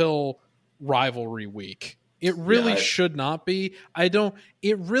until rivalry week. It really should not be.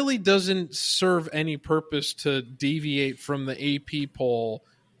 It really doesn't serve any purpose to deviate from the AP poll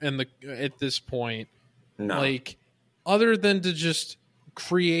at this point. No. Like, other than to just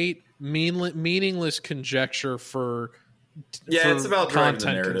create meaningless conjecture for it's about driving the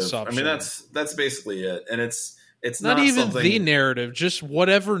narrative. Consumption. I mean, that's basically it, and it's not even something... the narrative, just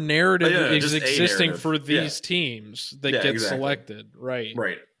whatever narrative is existing for these teams that get selected. Right.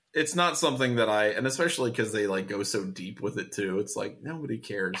 It's not something that and especially because they like go so deep with it too. It's like nobody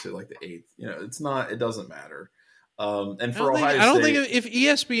cares who like the 8th. You know, it's not. It doesn't matter. And for Ohio State, I don't think if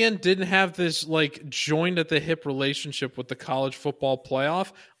ESPN didn't have this like joined at the hip relationship with the college football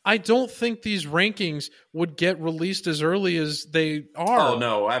playoff, I don't think these rankings would get released as early as they are. Oh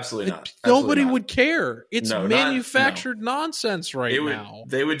no, absolutely not. Nobody would care. It's manufactured nonsense now.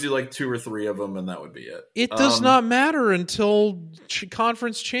 They would do like 2 or 3 of them, and that would be it. It does not matter until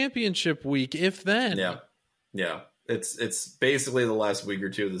conference championship week, if then. Yeah. It's basically the last week or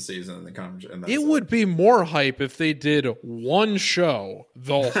 2 of the season in the conference. And it would be more hype if they did one show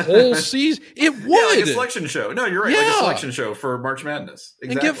the whole season. It would. Yeah, like a selection show. No, you're right. Like a selection show for March Madness.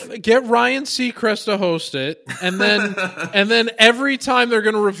 Exactly. And get Ryan Seacrest to host it, and then every time they're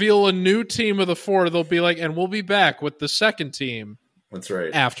going to reveal a new team of the 4, they'll be like, and we'll be back with the second team. That's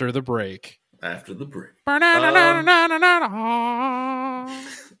right. After the break.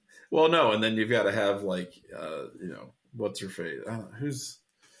 Well, no, and then you've got to have like, what's her face? Who's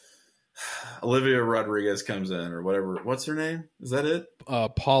Olivia Rodriguez comes in or whatever. What's her name? Is that it?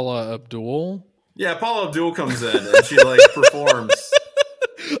 Paula Abdul. Yeah, Paula Abdul comes in and she like performs.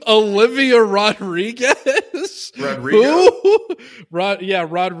 Olivia Rodriguez.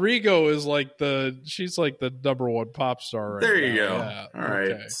 Rodrigo is like she's like the number 1 pop star right there you now. go. Yeah, all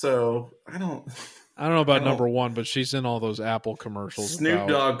right. Okay. So I don't know about number 1, but she's in all those Apple commercials. Snoop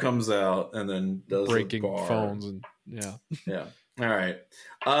Dogg comes out and then does breaking phones and yeah. All right.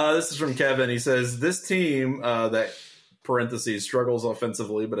 This is from Kevin. He says this team that parentheses struggles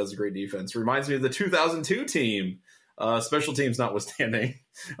offensively but has a great defense reminds me of the 2002 team. Special teams notwithstanding.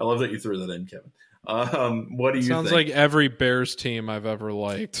 I love that you threw that in, Kevin. What do you think? Sounds like every Bears team I've ever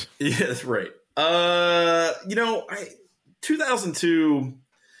liked. Yes, right. 2002.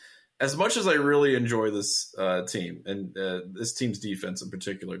 As much as I really enjoy this team and this team's defense in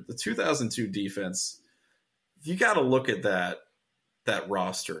particular, the 2002 defense, you got to look at that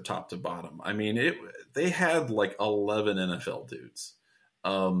roster top to bottom. I mean, they had like 11 NFL dudes.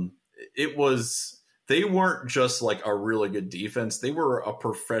 They weren't just like a really good defense. They were a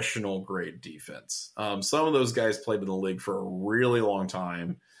professional grade defense. Some of those guys played in the league for a really long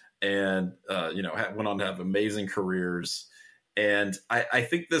time and, went on to have amazing careers. And I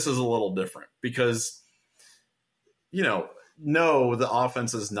think this is a little different because, the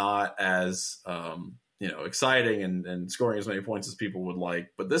offense is not as, exciting and scoring as many points as people would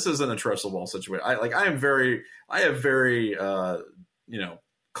like. But this isn't a trestle ball situation. I have very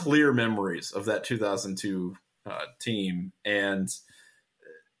clear memories of that 2002 team. And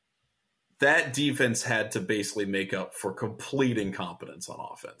that defense had to basically make up for complete incompetence on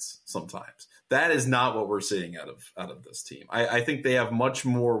offense sometimes. That is not what we're seeing out of this team. I think they have much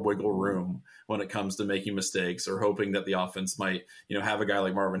more wiggle room when it comes to making mistakes or hoping that the offense might, have a guy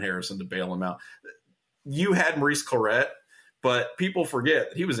like Marvin Harrison to bail him out. You had Maurice Clarett, but people forget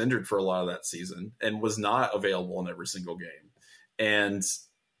that he was injured for a lot of that season and was not available in every single game. And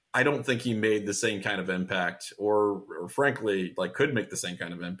I don't think he made the same kind of impact or frankly, like could make the same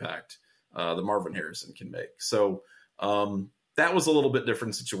kind of impact that Marvin Harrison can make. So that was a little bit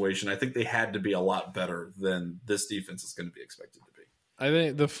different situation. I think they had to be a lot better than this defense is going to be expected to be. I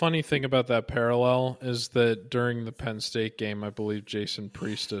think the funny thing about that parallel is that during the Penn State game, I believe Jason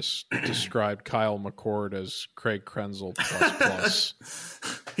Priestis described Kyle McCord as Craig Krenzel plus.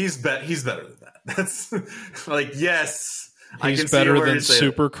 He's better than that. That's like, yes, he's better than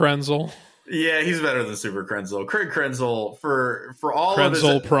Super Krenzel. Yeah, he's better than Super Krenzel. Craig Krenzel for all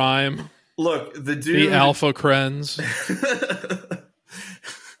Krenzel of his Prime. Look, the dude, the Alpha Krenz.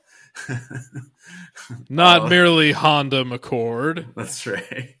 Not merely Honda McCord. That's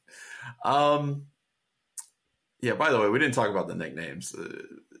right. Yeah, by the way, we didn't talk about the nicknames.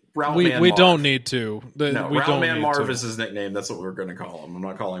 We don't need to. Routman Marv is his nickname. That's what we're going to call him. I'm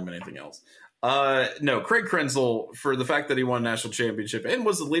not calling him anything else. No, Craig Krenzel, for the fact that he won a national championship and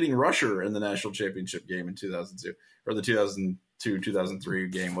was the leading rusher in the national championship game in 2002, or the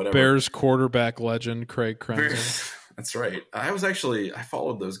 2002-2003 game, whatever. Bears quarterback legend Craig Krenzel. That's right. I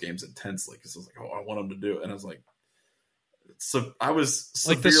followed those games intensely because I was like, oh, I want him to do it. And I was like, so I was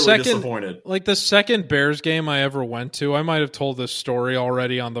severely disappointed. Like the second Bears game I ever went to, I might have told this story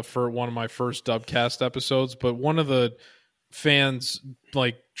already on one of my first Dubcast episodes, but one of the fans,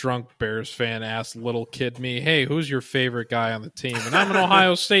 like drunk Bears fan, asked little kid me, hey, who's your favorite guy on the team? And I'm an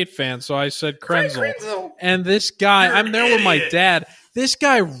Ohio State fan, so I said Krenzel. And this guy, I'm there with my dad. This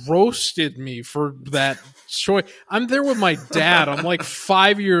guy roasted me for that choice. I'm there with my dad. I'm like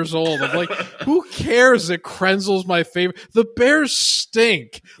 5 years old. I'm like, who cares that Krenzel's my favorite? The Bears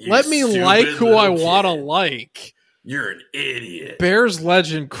stink. Let me like who I want to like. You're an idiot. Bears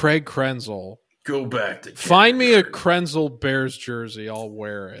legend Craig Krenzel. Go back to find me a Krenzel Bears jersey. I'll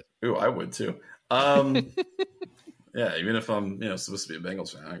wear it. Ooh, I would too. Yeah, even if I'm supposed to be a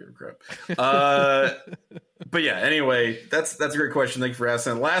Bengals fan, I don't give a crap. But yeah, anyway, that's a great question. Thank you for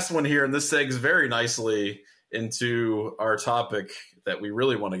asking. Last one here, and this segs very nicely into our topic that we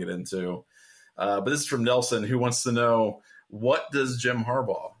really want to get into. But this is from Nelson, who wants to know, what does Jim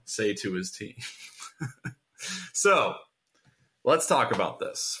Harbaugh say to his team? So let's talk about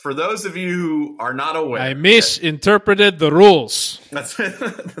this. For those of you who are not aware, I misinterpreted the rules. That's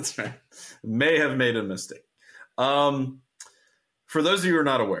right. May have made a mistake. For those of you who are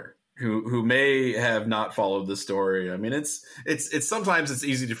not aware, who may have not followed the story, I mean, it's sometimes it's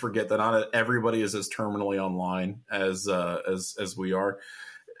easy to forget that not everybody is as terminally online as we are.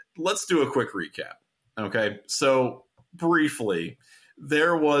 Let's do a quick recap. Okay, so briefly,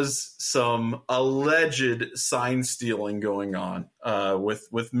 there was some alleged sign stealing going on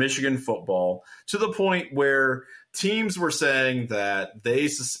with Michigan football, to the point where teams were saying that they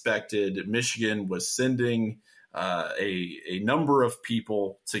suspected Michigan was sending a number of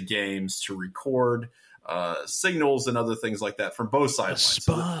people to games to record signals and other things like that from both sidelines.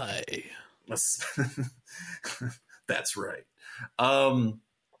 Spy. That's right. And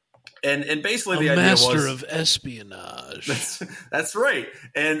basically the idea was master of espionage. That's right.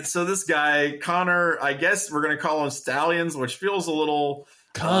 And so this guy, Conor, I guess we're going to call him Stalions, which feels a little...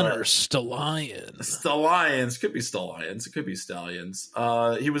 Conor Stalions. Stalions. Could be Stalions. It could be Stallions.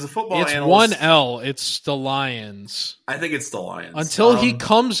 He was a football analyst. It's one L. It's Stalions. I think it's Stalions. Until he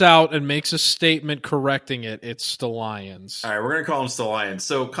comes out and makes a statement correcting it, it's Stalions. All right, we're going to call him Stalions.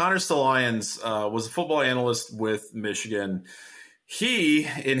 So Conor Stalions was a football analyst with Michigan. He,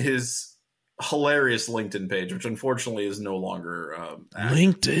 in his hilarious LinkedIn page, which unfortunately is no longer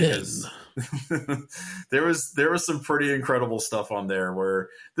LinkedIn, there was some pretty incredible stuff on there. Where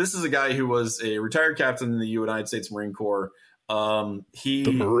this is a guy who was a retired captain in the United States Marine Corps. The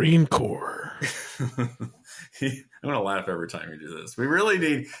Marine Corps. I'm gonna laugh every time you do this. We really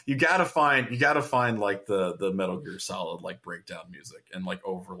need you gotta find like the Metal Gear Solid like breakdown music and like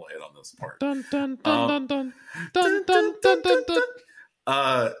overlay it on this part. Dun dun dun dun dun dun dun dun dun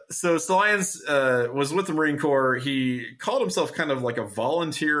dun. So Stalions was with the Marine Corps. He called himself kind of like a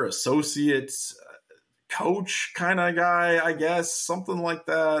volunteer associate coach kind of guy, I guess, something like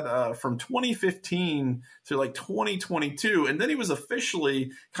that, from 2015 to like 2022. And then he was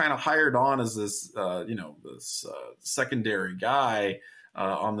officially kind of hired on as this, this secondary guy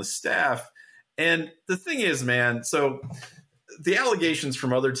on the staff. And the thing is, man, so the allegations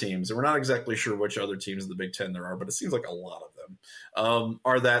from other teams, and we're not exactly sure which other teams in the Big Ten there are, but it seems like a lot of them,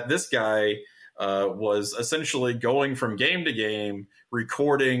 are that this guy was essentially going from game to game,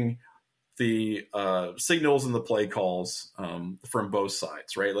 recording the signals and the play calls from both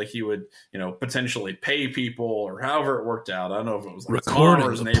sides, right? Like he would, potentially pay people or however it worked out. I don't know if it was like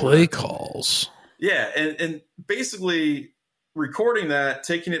recording the play calls. Yeah, and basically recording that,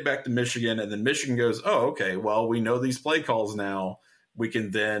 taking it back to Michigan, and then Michigan goes, oh, okay, well, we know these play calls now. We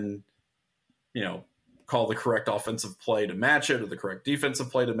can then, call the correct offensive play to match it or the correct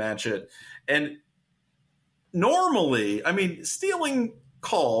defensive play to match it. And normally, I mean, stealing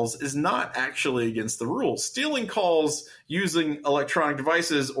calls is not actually against the rules. Stealing calls using electronic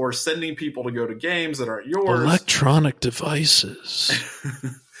devices or sending people to go to games that aren't yours. Electronic devices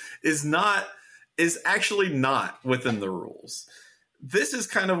is actually not within the rules. This is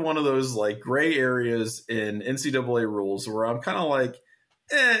kind of one of those like gray areas in NCAA rules where I'm kind of like,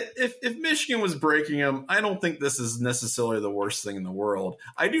 if Michigan was breaking them, I don't think this is necessarily the worst thing in the world.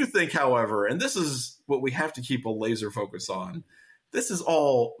 I do think, however, and this is what we have to keep a laser focus on, this is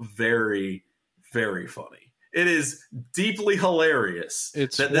all very, very funny. It is deeply hilarious.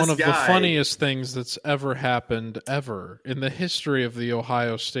 It's one of the funniest things that's ever happened ever in the history of the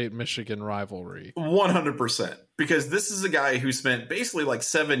Ohio State-Michigan rivalry. 100%. Because this is a guy who spent basically like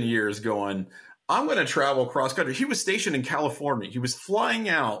 7 years going, I'm going to travel cross country. He was stationed in California. He was flying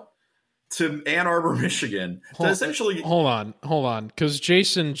out to Ann Arbor, Michigan to essentially... Hold on. Because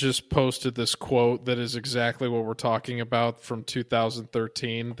Jason just posted this quote that is exactly what we're talking about from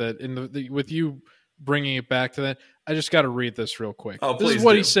 2013. That with you bringing it back to that, I just got to read this real quick. Oh, this is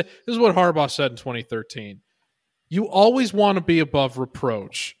what he said. This is what Harbaugh said in 2013. You always want to be above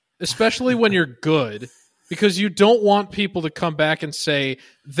reproach, especially when you're good, because you don't want people to come back and say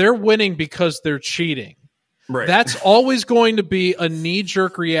they're winning because they're cheating. Right. That's always going to be a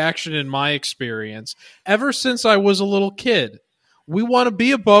knee-jerk reaction in my experience ever since I was a little kid. We want to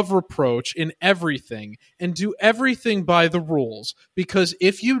be above reproach in everything and do everything by the rules, because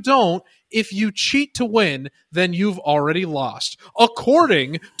if you don't, if you cheat to win, then you've already lost,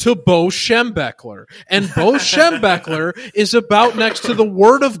 according to Bo Schembechler. And Bo Schembechler is about next to the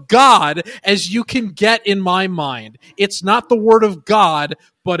Word of God as you can get in my mind. It's not the Word of God,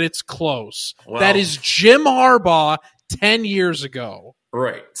 but it's close. Well, that is Jim Harbaugh 10 years ago.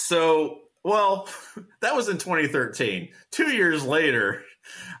 Right. So, well, that was in 2013. 2 years later,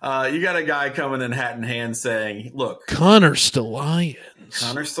 you got a guy coming in hat in hand saying, look. Conor Stalions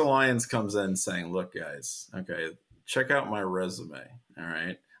comes in saying, look, guys, okay, check out my resume. All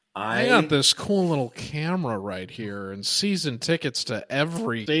right. I got this cool little camera right here and season tickets to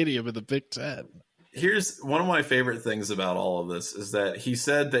every stadium in the Big Ten. Here's one of my favorite things about all of this is that he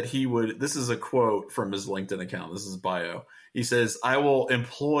said that he would, this is a quote from his LinkedIn account. This is bio. He says, I will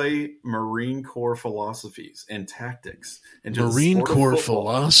employ Marine Corps philosophies and tactics into Marine Corps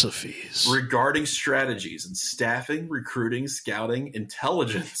philosophies regarding strategies and staffing, recruiting, scouting,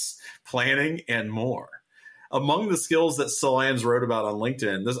 intelligence, planning, and more. Among the skills that Stalions wrote about on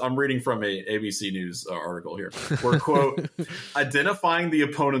LinkedIn, this I'm reading from a ABC News article here, were, quote, identifying the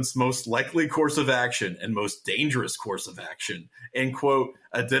opponent's most likely course of action and most dangerous course of action, and, quote,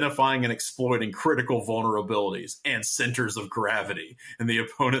 identifying and exploiting critical vulnerabilities and centers of gravity in the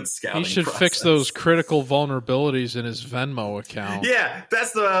opponent's scouting process. He should fix those critical vulnerabilities in his Venmo account. Yeah,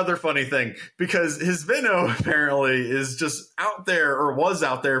 that's the other funny thing, because his Venmo apparently is just out there, or was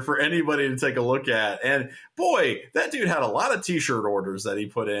out there for anybody to take a look at. And boy, that dude had a lot of t-shirt orders that he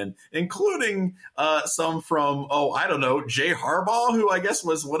put in, including some from, I don't know, Jay Harbaugh, who I guess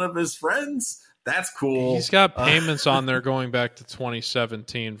was one of his friends. That's cool. He's got payments on there going back to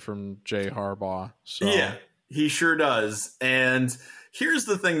 2017 from Jay Harbaugh. So. Yeah, he sure does. And here's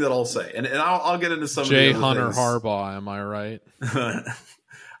the thing that I'll say, and I'll get into some Jay of the other Hunter things. Harbaugh, am I right?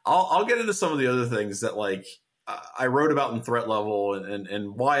 I'll get into some of the other things that like I wrote about in Threat Level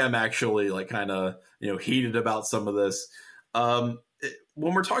and why I'm actually like kind of heated about some of this. When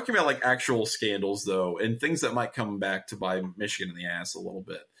we're talking about like actual scandals though, and things that might come back to bite Michigan in the ass a little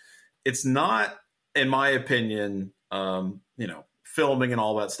bit, it's not, in my opinion, filming and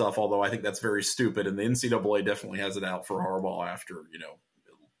all that stuff, although I think that's very stupid. And the NCAA definitely has it out for Harbaugh after,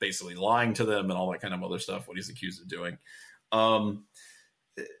 basically lying to them and all that kind of other stuff, what he's accused of doing.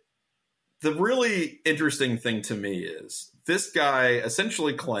 The really interesting thing to me is this guy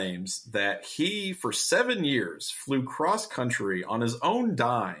essentially claims that he, for 7 years, flew cross country on his own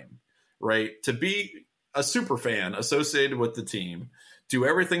dime, right, to be a super fan associated with the team, do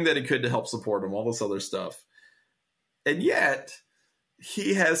everything that he could to help support him, all this other stuff. And yet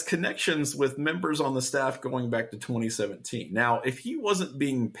he has connections with members on the staff going back to 2017. Now, if he wasn't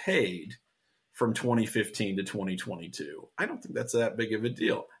being paid from 2015 to 2022, I don't think that's that big of a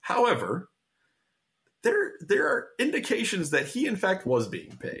deal. However, there are indications that he, in fact, was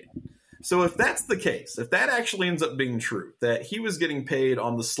being paid. So if that's the case, if that actually ends up being true, that he was getting paid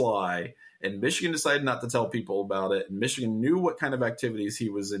on the sly and Michigan decided not to tell people about it, and Michigan knew what kind of activities he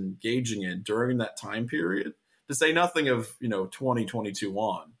was engaging in during that time period, to say nothing of 2022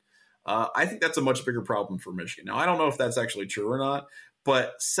 on, I think that's a much bigger problem for Michigan. Now, I don't know if that's actually true or not,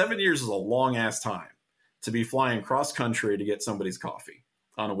 but 7 years is a long-ass time to be flying cross-country to get somebody's coffee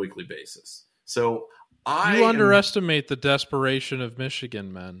on a weekly basis. So you underestimate the desperation of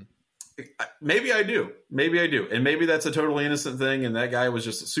Michigan men. Maybe I do. And maybe that's a totally innocent thing. And that guy was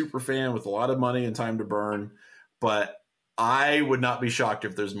just a super fan with a lot of money and time to burn. But I would not be shocked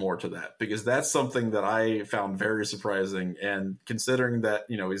if there's more to that, because that's something that I found very surprising. And considering that,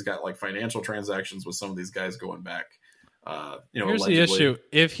 he's got like financial transactions with some of these guys going back, here's allegedly. The issue.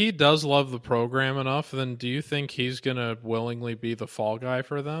 If he does love the program enough, then do you think he's going to willingly be the fall guy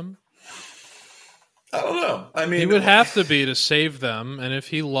for them? I don't know. I mean, he would have to be to save them, and if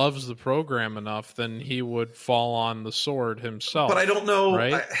he loves the program enough, then he would fall on the sword himself. But I don't know.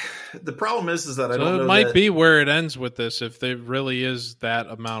 Right? The problem is that I don't know. It might be where it ends with this, if there really is that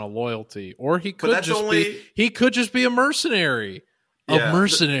amount of loyalty, or he could just be a mercenary, a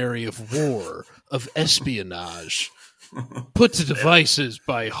mercenary of war, of espionage, put to devices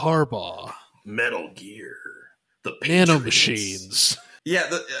by Harbaugh, Metal Gear, the nanomachines. Yeah,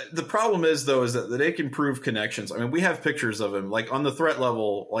 the problem is that they can prove connections. I mean, we have pictures of him, like on the threat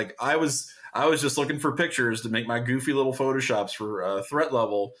level. Like I was just looking for pictures to make my goofy little Photoshops for threat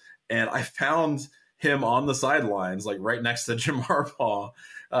level, and I found him on the sidelines, like right next to Jim Harbaugh,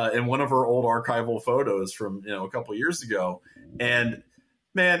 in one of our old archival photos from a couple years ago. And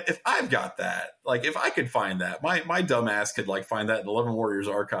man, if I've got that, like if I could find that, my dumb ass could like find that in 11 Warriors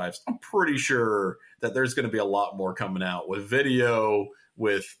archives. I'm pretty sure that there's going to be a lot more coming out with video,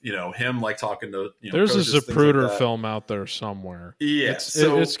 with him like talking to there's coaches, a Zapruder film out there somewhere. Yeah,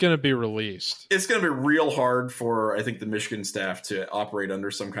 it's going to be released. It's going to be real hard for, I think, the Michigan staff to operate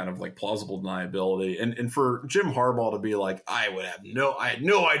under some kind of like plausible deniability, and for Jim Harbaugh to be like, I had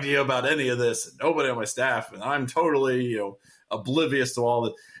no idea about any of this, and nobody on my staff, and I'm totally oblivious to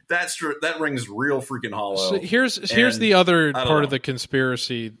all that rings real freaking hollow. So here's the other part of the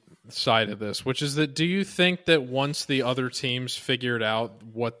conspiracy side of this, which is that, do you think that once the other teams figured out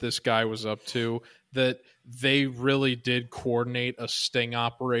what this guy was up to, that they really did coordinate a sting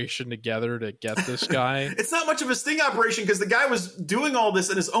operation together to get this guy? It's not much of a sting operation, because the guy was doing all this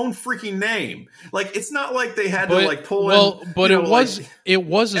in his own freaking name. Like, it's not like they had to like pull in. But it was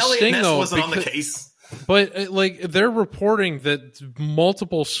a sting Ness though. Wasn't on the case. But like they're reporting that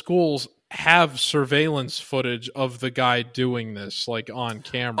multiple schools have surveillance footage of the guy doing this, like on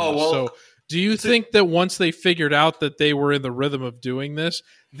camera. Oh, well, so do you think that once they figured out that they were in the rhythm of doing this,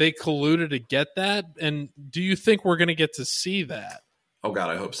 they colluded to get that? And do you think we're going to get to see that? Oh God,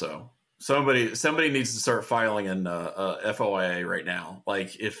 I hope so. Somebody needs to start filing in FOIA right now.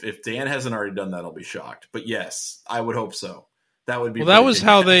 Like if Dan hasn't already done that, I'll be shocked. But yes, I would hope so. That would be. Well, that was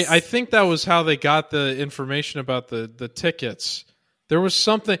how I think that was how they got the information about the tickets. There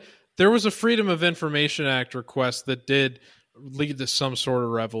was a Freedom of Information Act request that did lead to some sort of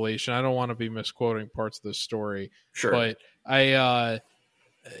revelation. I don't want to be misquoting parts of the story, sure, but I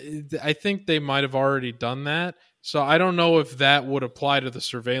think they might have already done that. So I don't know if that would apply to the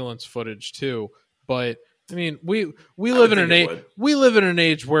surveillance footage too. But I mean, we live in an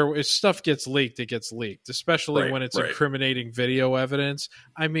age where if stuff gets leaked, it gets leaked, especially when it's incriminating video evidence.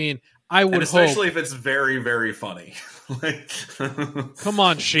 I mean, I would especially if it's very, very funny. Come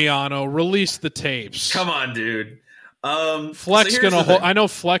on, Schiano, release the tapes. Come on, dude. Fleck's gonna hold. I know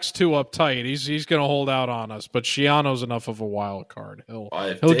Fleck's too uptight. He's gonna hold out on us, but Schiano's enough of a wild card. He'll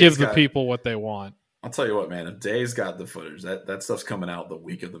give the people what they want. I'll tell you what, man. If Day's got the footage, that stuff's coming out the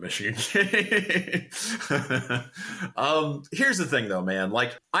week of the Michigan game. Here's the thing, though, man.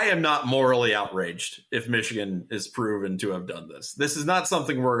 Like, I am not morally outraged if Michigan is proven to have done this. This is not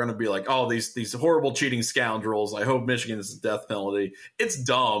something we're going to be like, oh, these horrible cheating scoundrels. I hope Michigan is a death penalty. It's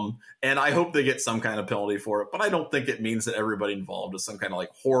dumb, and I hope they get some kind of penalty for it. But I don't think it means that everybody involved is some kind of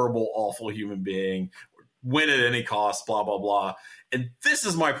like horrible, awful human being, win at any cost, blah blah blah. And this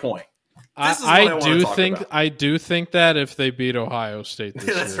is my point. I do think that if they beat Ohio State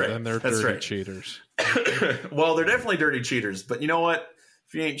this year, then they're dirty cheaters. Well, they're definitely dirty cheaters, but you know what?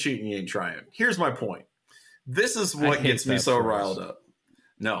 If you ain't cheating, you ain't trying. Here's my point. This is what gets me so riled up.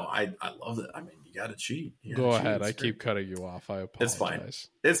 No, I love it. I mean, you got to cheat. Go ahead. I keep cutting you off. I apologize.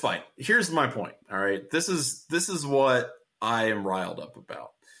 It's fine. Here's my point. All right. This is what I am riled up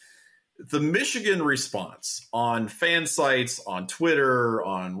about. The Michigan response on fan sites, on Twitter,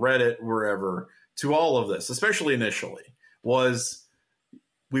 on Reddit, wherever, to all of this, especially initially, was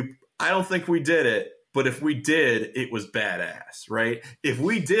I don't think we did it, but if we did, it was badass, right? If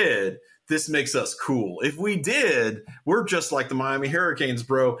we did, this makes us cool. If we did, we're just like the Miami Hurricanes,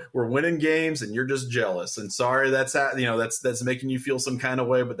 bro. We're winning games, and you're just jealous. And sorry, that's making you feel some kind of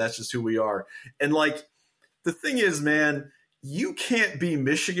way, but that's just who we are. And like the thing is, man, you can't be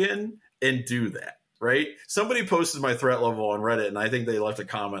Michigan and do that. right? Somebody posted my threat level on Reddit, and I think they left a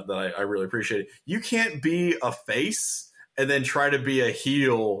comment that I really appreciate. You can't be a face and then try to be a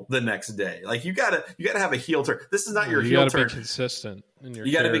heel the next day. Like you gotta have a heel turn. This is not your heel turn. You gotta be consistent in your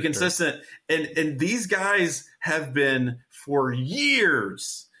You gotta be consistent. And these guys have been for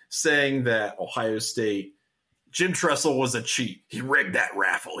years saying that Ohio State, Jim Tressel was a cheat. He rigged that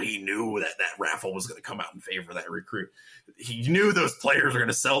raffle. He knew that raffle was going to come out in favor of that recruit. He knew those players were going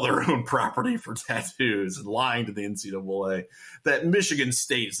to sell their own property for tattoos and lying to the NCAA. That Michigan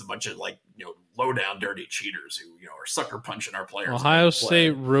State is a bunch of low down dirty cheaters who are sucker punching our players. Ohio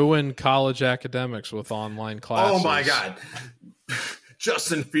State ruined college academics with online classes. Oh my God.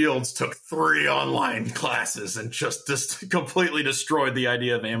 Justin Fields took 3 online classes and just completely destroyed the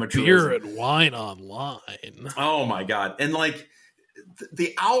idea of amateurism. Beer and wine online. Oh my God. And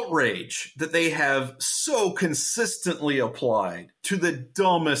the outrage that they have so consistently applied to the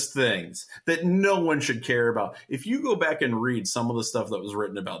dumbest things that no one should care about. If you go back and read some of the stuff that was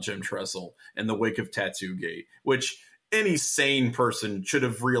written about Jim Tressel in the wake of Tattoo Gate, which any sane person should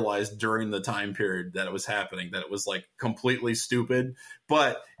have realized during the time period that it was happening, that it was completely stupid.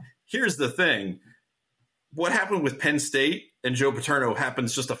 But here's the thing. What happened with Penn State and Joe Paterno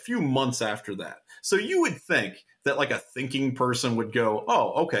happens just a few months after that. So you would think that a thinking person would go,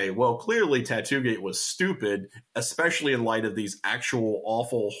 oh, okay, well, clearly Tattoo-Gate was stupid, especially in light of these actual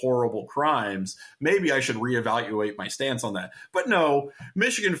awful, horrible crimes. Maybe I should reevaluate my stance on that. But no,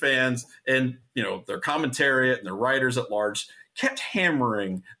 Michigan fans and, their commentariat and their writers at large kept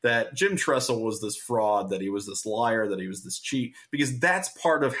hammering that Jim Tressel was this fraud, that he was this liar, that he was this cheat, because that's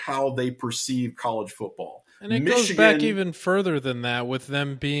part of how they perceive college football. And it goes back even further than that with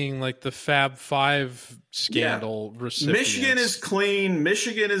them being the Fab Five scandal recipients. Michigan is clean.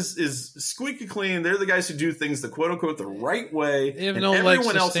 Michigan is squeaky clean. They're the guys who do things the quote unquote the right way. They have and no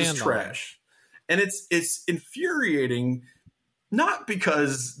everyone else stand is trash. And it's infuriating, not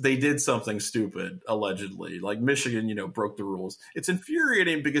because they did something stupid, allegedly, like Michigan, broke the rules. It's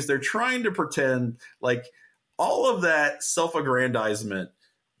infuriating because they're trying to pretend all of that self-aggrandizement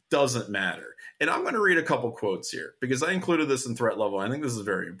doesn't matter. And I'm going to read a couple quotes here because I included this in threat level. I think this is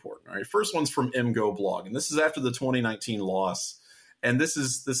very important. All right. First one's from MGO blog. And this is after the 2019 loss. And this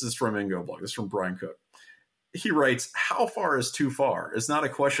is from MGO blog. This is from Brian Cook. He writes, "How far is too far? It's not a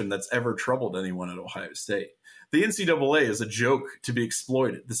question that's ever troubled anyone at Ohio State. The NCAA is a joke to be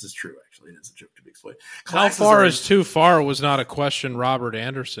exploited." This is true, actually. It is a joke to be exploited. How far is too far was not a question Robert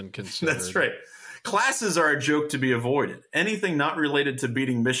Anderson considered. That's right. Classes are a joke to be avoided. Anything not related to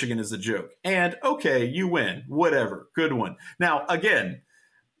beating Michigan is a joke. And, okay, you win. Whatever. Good one. Now, again,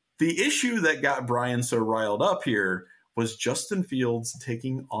 the issue that got Brian so riled up here was Justin Fields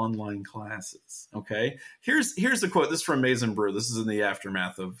taking online classes. Okay? Here's the quote. This is from Mason Brew. This is in the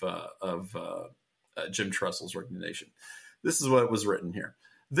aftermath of Jim Tressel's resignation. This is what was written here.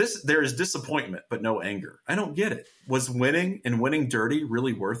 There is disappointment, but no anger. I don't get it. Was winning and winning dirty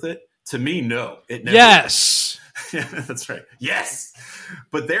really worth it? To me, no. It never yes. Yeah, that's right. Yes.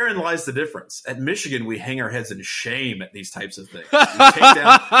 But therein lies the difference. At Michigan, we hang our heads in shame at these types of things. We take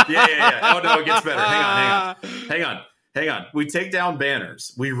down, yeah. Oh, no, it gets better. Hang on. We take down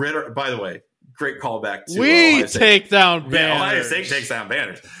banners. We by the way, great callback to we take down banners. Yeah, Ohio State takes down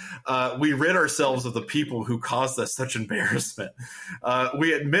banners. We rid ourselves of the people who caused us such embarrassment.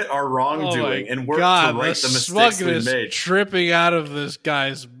 We admit our wrongdoing and work to right the mistakes we made. Tripping out of this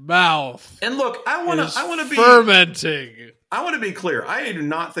guy's mouth. And look, I want to be fermenting. I want to be clear. I do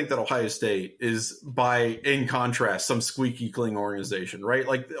not think that Ohio State is, in contrast, some squeaky clean organization, right?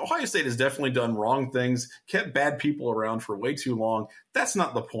 Ohio State has definitely done wrong things, kept bad people around for way too long. That's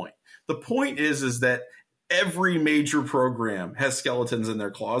not the point. The point is that every major program has skeletons in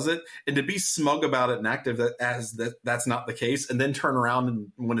their closet, and to be smug about it and active that's not the case, and then turn around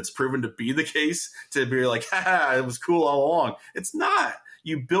and when it's proven to be the case to be like, ha, it was cool all along. It's not.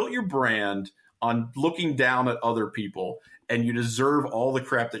 You built your brand on looking down at other people, and you deserve all the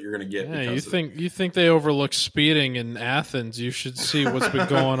crap that you're going to get. Yeah, you think they overlook speeding in Athens? You should see what's been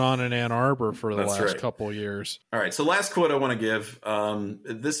going on in Ann Arbor for the last couple of years. All right, so last quote I want to give.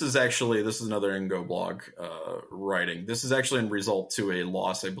 This is another Ingo blog writing. This is actually in result to a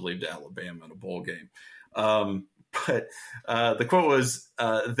loss, I believe, to Alabama in a bowl game. But the quote was,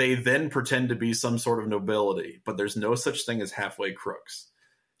 "They then pretend to be some sort of nobility, but there's no such thing as halfway crooks."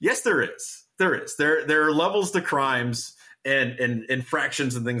 Yes, there is. There are levels to crimes and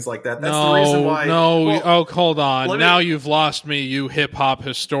infractions and things like that. That's the reason why. Hold on. Now you've lost me, you hip hop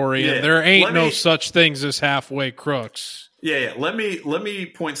historian. Yeah, there ain't no such things as halfway crooks. Yeah. Let me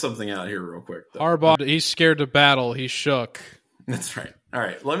point something out here real quick, though. Harbaugh, he's scared to battle. He shook. That's right. All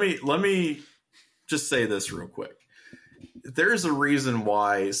right. Let me just say this real quick. There's a reason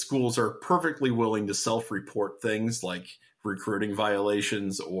why schools are perfectly willing to self-report things like recruiting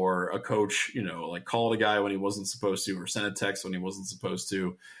violations, or a coach, like called a guy when he wasn't supposed to, or sent a text when he wasn't supposed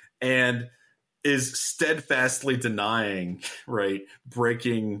to, and is steadfastly denying, right,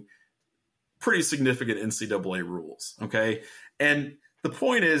 breaking pretty significant NCAA rules. Okay. And the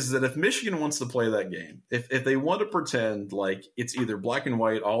point is that if Michigan wants to play that game, if they want to pretend like it's either black and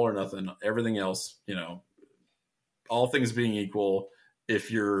white, all or nothing, everything else, all things being equal,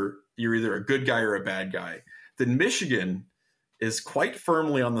 if you're either a good guy or a bad guy, then Michigan is quite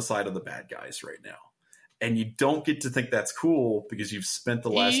firmly on the side of the bad guys right now. And you don't get to think that's cool because you've spent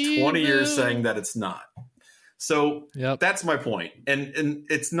the last 20 years saying that it's not. So That's my point. And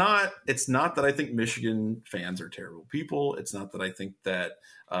it's not that I think Michigan fans are terrible people. It's not that I think that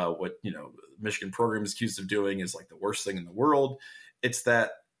what Michigan program is accused of doing is like the worst thing in the world. It's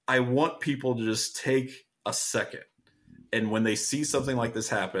that I want people to just take a second, and when they see something like this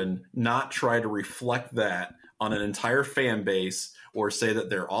happen, not try to reflect that on an entire fan base, or say that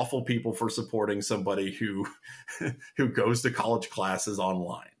they're awful people for supporting somebody who goes to college classes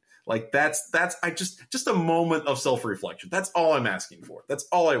online. Like that's just a moment of self-reflection. That's all I'm asking for. That's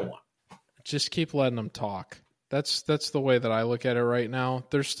all I want. Just keep letting them talk. That's the way that I look at it right now.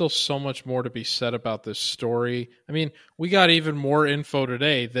 There's still so much more to be said about this story. I mean, we got even more info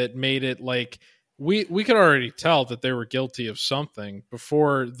today that made it like we could already tell that they were guilty of something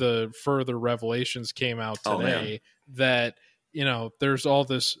before the further revelations came out today. That there's all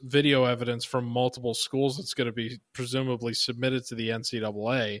this video evidence from multiple schools that's going to be presumably submitted to the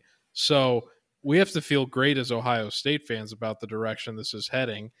NCAA. So we have to feel great as Ohio State fans about the direction this is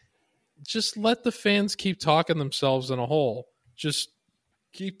heading. Just let the fans keep talking themselves in a hole. Just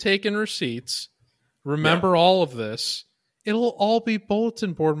keep taking receipts. Remember all of this. It'll all be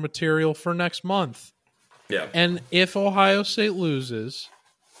bulletin board material for next month. Yeah. And if Ohio State loses,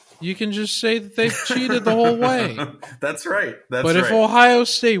 you can just say that they've cheated the whole way. That's right. But if Ohio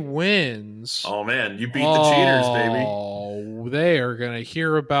State wins... Oh, man. You beat the cheaters, baby. Oh, they are going to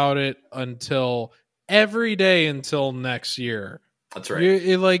hear about it every day until next year. That's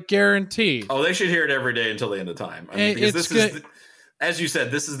right. Guaranteed. Oh, they should hear it every day until the end of time. I mean, because this is, as you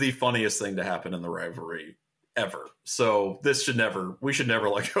said, this is the funniest thing to happen in the rivalry ever. So we should never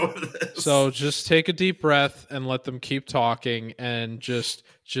let go of this. So just take a deep breath and let them keep talking, and just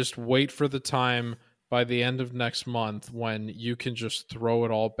wait for the time by the end of next month when you can just throw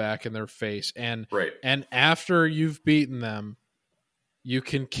it all back in their face. And after you've beaten them, you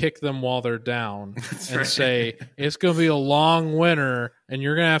can kick them while they're down say, it's going to be a long winter and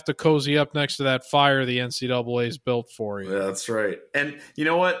you're going to have to cozy up next to that fire the NCAA's built for you. Yeah, that's right. And you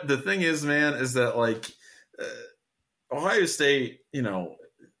know what? The thing is, man, is that Ohio State,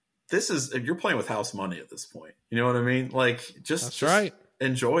 you're playing with house money at this point. You know what I mean? Just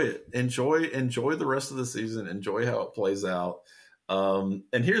enjoy it. Enjoy the rest of the season. Enjoy how it plays out. And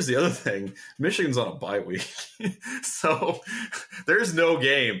here's the other thing. Michigan's on a bye week. So there's no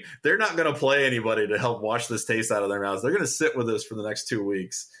game. They're not going to play anybody to help wash this taste out of their mouths. They're going to sit with us for the next 2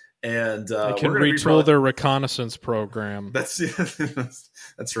 weeks. And they can retool their reconnaissance program. That's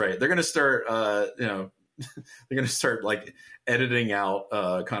right. They're going to start, they're going to start editing out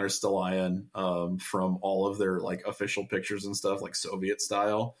Conor Stalions from all of their official pictures and stuff, like Soviet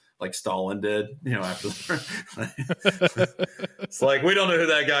style, like Stalin did, after it's we don't know who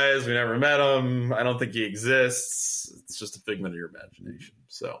that guy is. We never met him. I don't think he exists. It's just a figment of your imagination.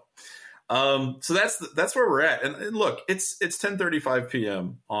 So that's where we're at. And look, it's 10:35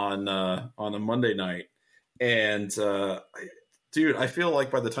 p.m. on a Monday night. And dude, I feel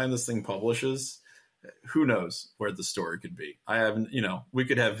like by the time this thing publishes, who knows where the story could be. I haven't, we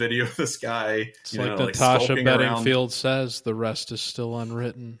could have video of this guy. It's Natasha Bedingfield says, the rest is still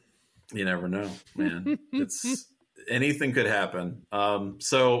unwritten. You never know, man. Anything could happen.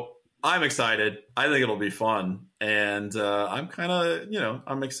 So I'm excited. I think it'll be fun. And I'm kind of,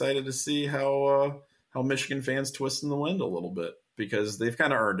 I'm excited to see how Michigan fans twist in the wind a little bit, because they've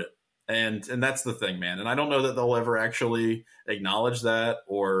kind of earned it. And that's the thing, man. And I don't know that they'll ever actually acknowledge that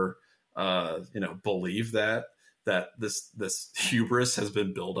or, believe that this hubris has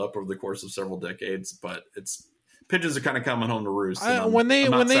been built up over the course of several decades, but pigeons are kind of coming home to roost. When they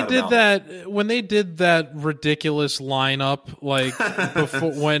did that ridiculous lineup,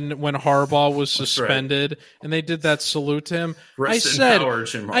 before when Harbaugh was suspended, and they did that salute to him, I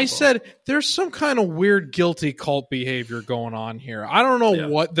said, there's some kind of weird guilty cult behavior going on here. I don't know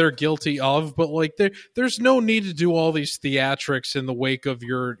what they're guilty of, but there's no need to do all these theatrics in the wake of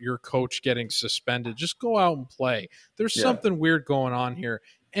your coach getting suspended. Just go out and play. There's something weird going on here.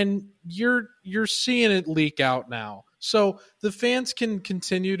 and you're seeing it leak out now. So the fans can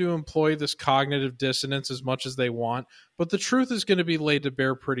continue to employ this cognitive dissonance as much as they want, but the truth is going to be laid to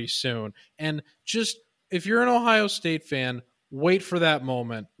bear pretty soon. And just, if you're an Ohio State fan, wait for that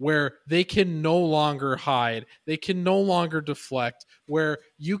moment where they can no longer hide, they can no longer deflect, where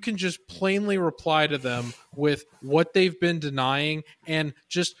you can just plainly reply to them with what they've been denying and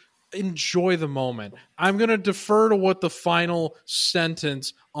just enjoy the moment. I'm going to defer to what the final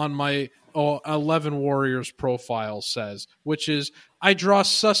sentence on my 11 Warriors profile says, which is, I draw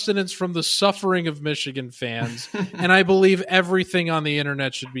sustenance from the suffering of Michigan fans, and I believe everything on the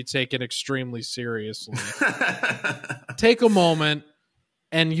internet should be taken extremely seriously. Take a moment,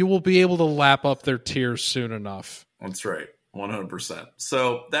 and you will be able to lap up their tears soon enough. That's right. 100%.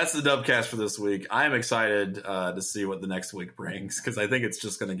 So that's the Dubcast for this week. I'm excited to see what the next week brings, because I think it's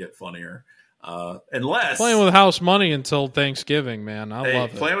just going to get funnier. Unless playing with house money until Thanksgiving, man. I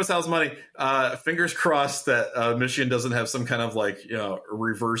love it. Playing with house money. Fingers crossed that Michigan doesn't have some kind of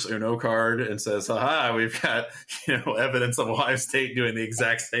reverse Uno card and says, "Haha, we've got evidence of Ohio State doing the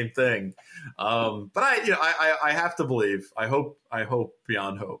exact same thing." But I have to believe. I hope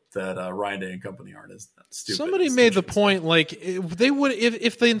beyond hope that Ryan Day and company aren't as stupid. Somebody made the point, they would,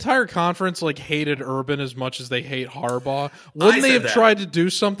 if the entire conference hated Urban as much as they hate Harbaugh, wouldn't they have tried to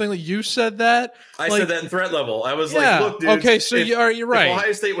do something? You said that. I said that in threat level. I was like, look, dude. Okay, so you're right. If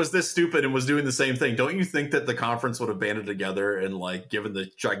Ohio State was this stupid and was doing the same thing, don't you think that the conference would have banded together and given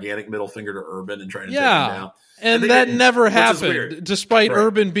the gigantic middle finger to Urban and trying to take him down? And that never happened, despite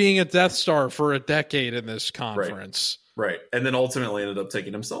Urban being a Death Star for a decade in this conference. Right. And then ultimately ended up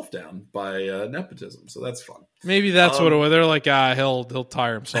taking himself down by nepotism. So that's fun. Maybe that's what it was. They're like, he'll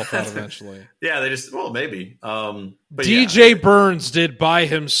tire himself out eventually. Yeah, they just, maybe. But DJ Burns did by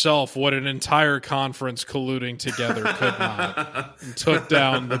himself what an entire conference colluding together could not. And took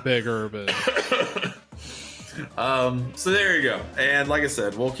down the big Urban. So there you go. And like I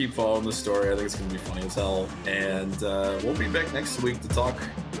said, we'll keep following the story. I think it's going to be funny as hell. And we'll be back next week to talk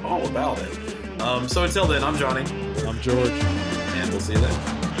all about it. So until then, I'm Johnny. I'm George. And we'll see you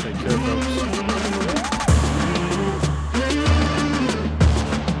then. Take care, folks.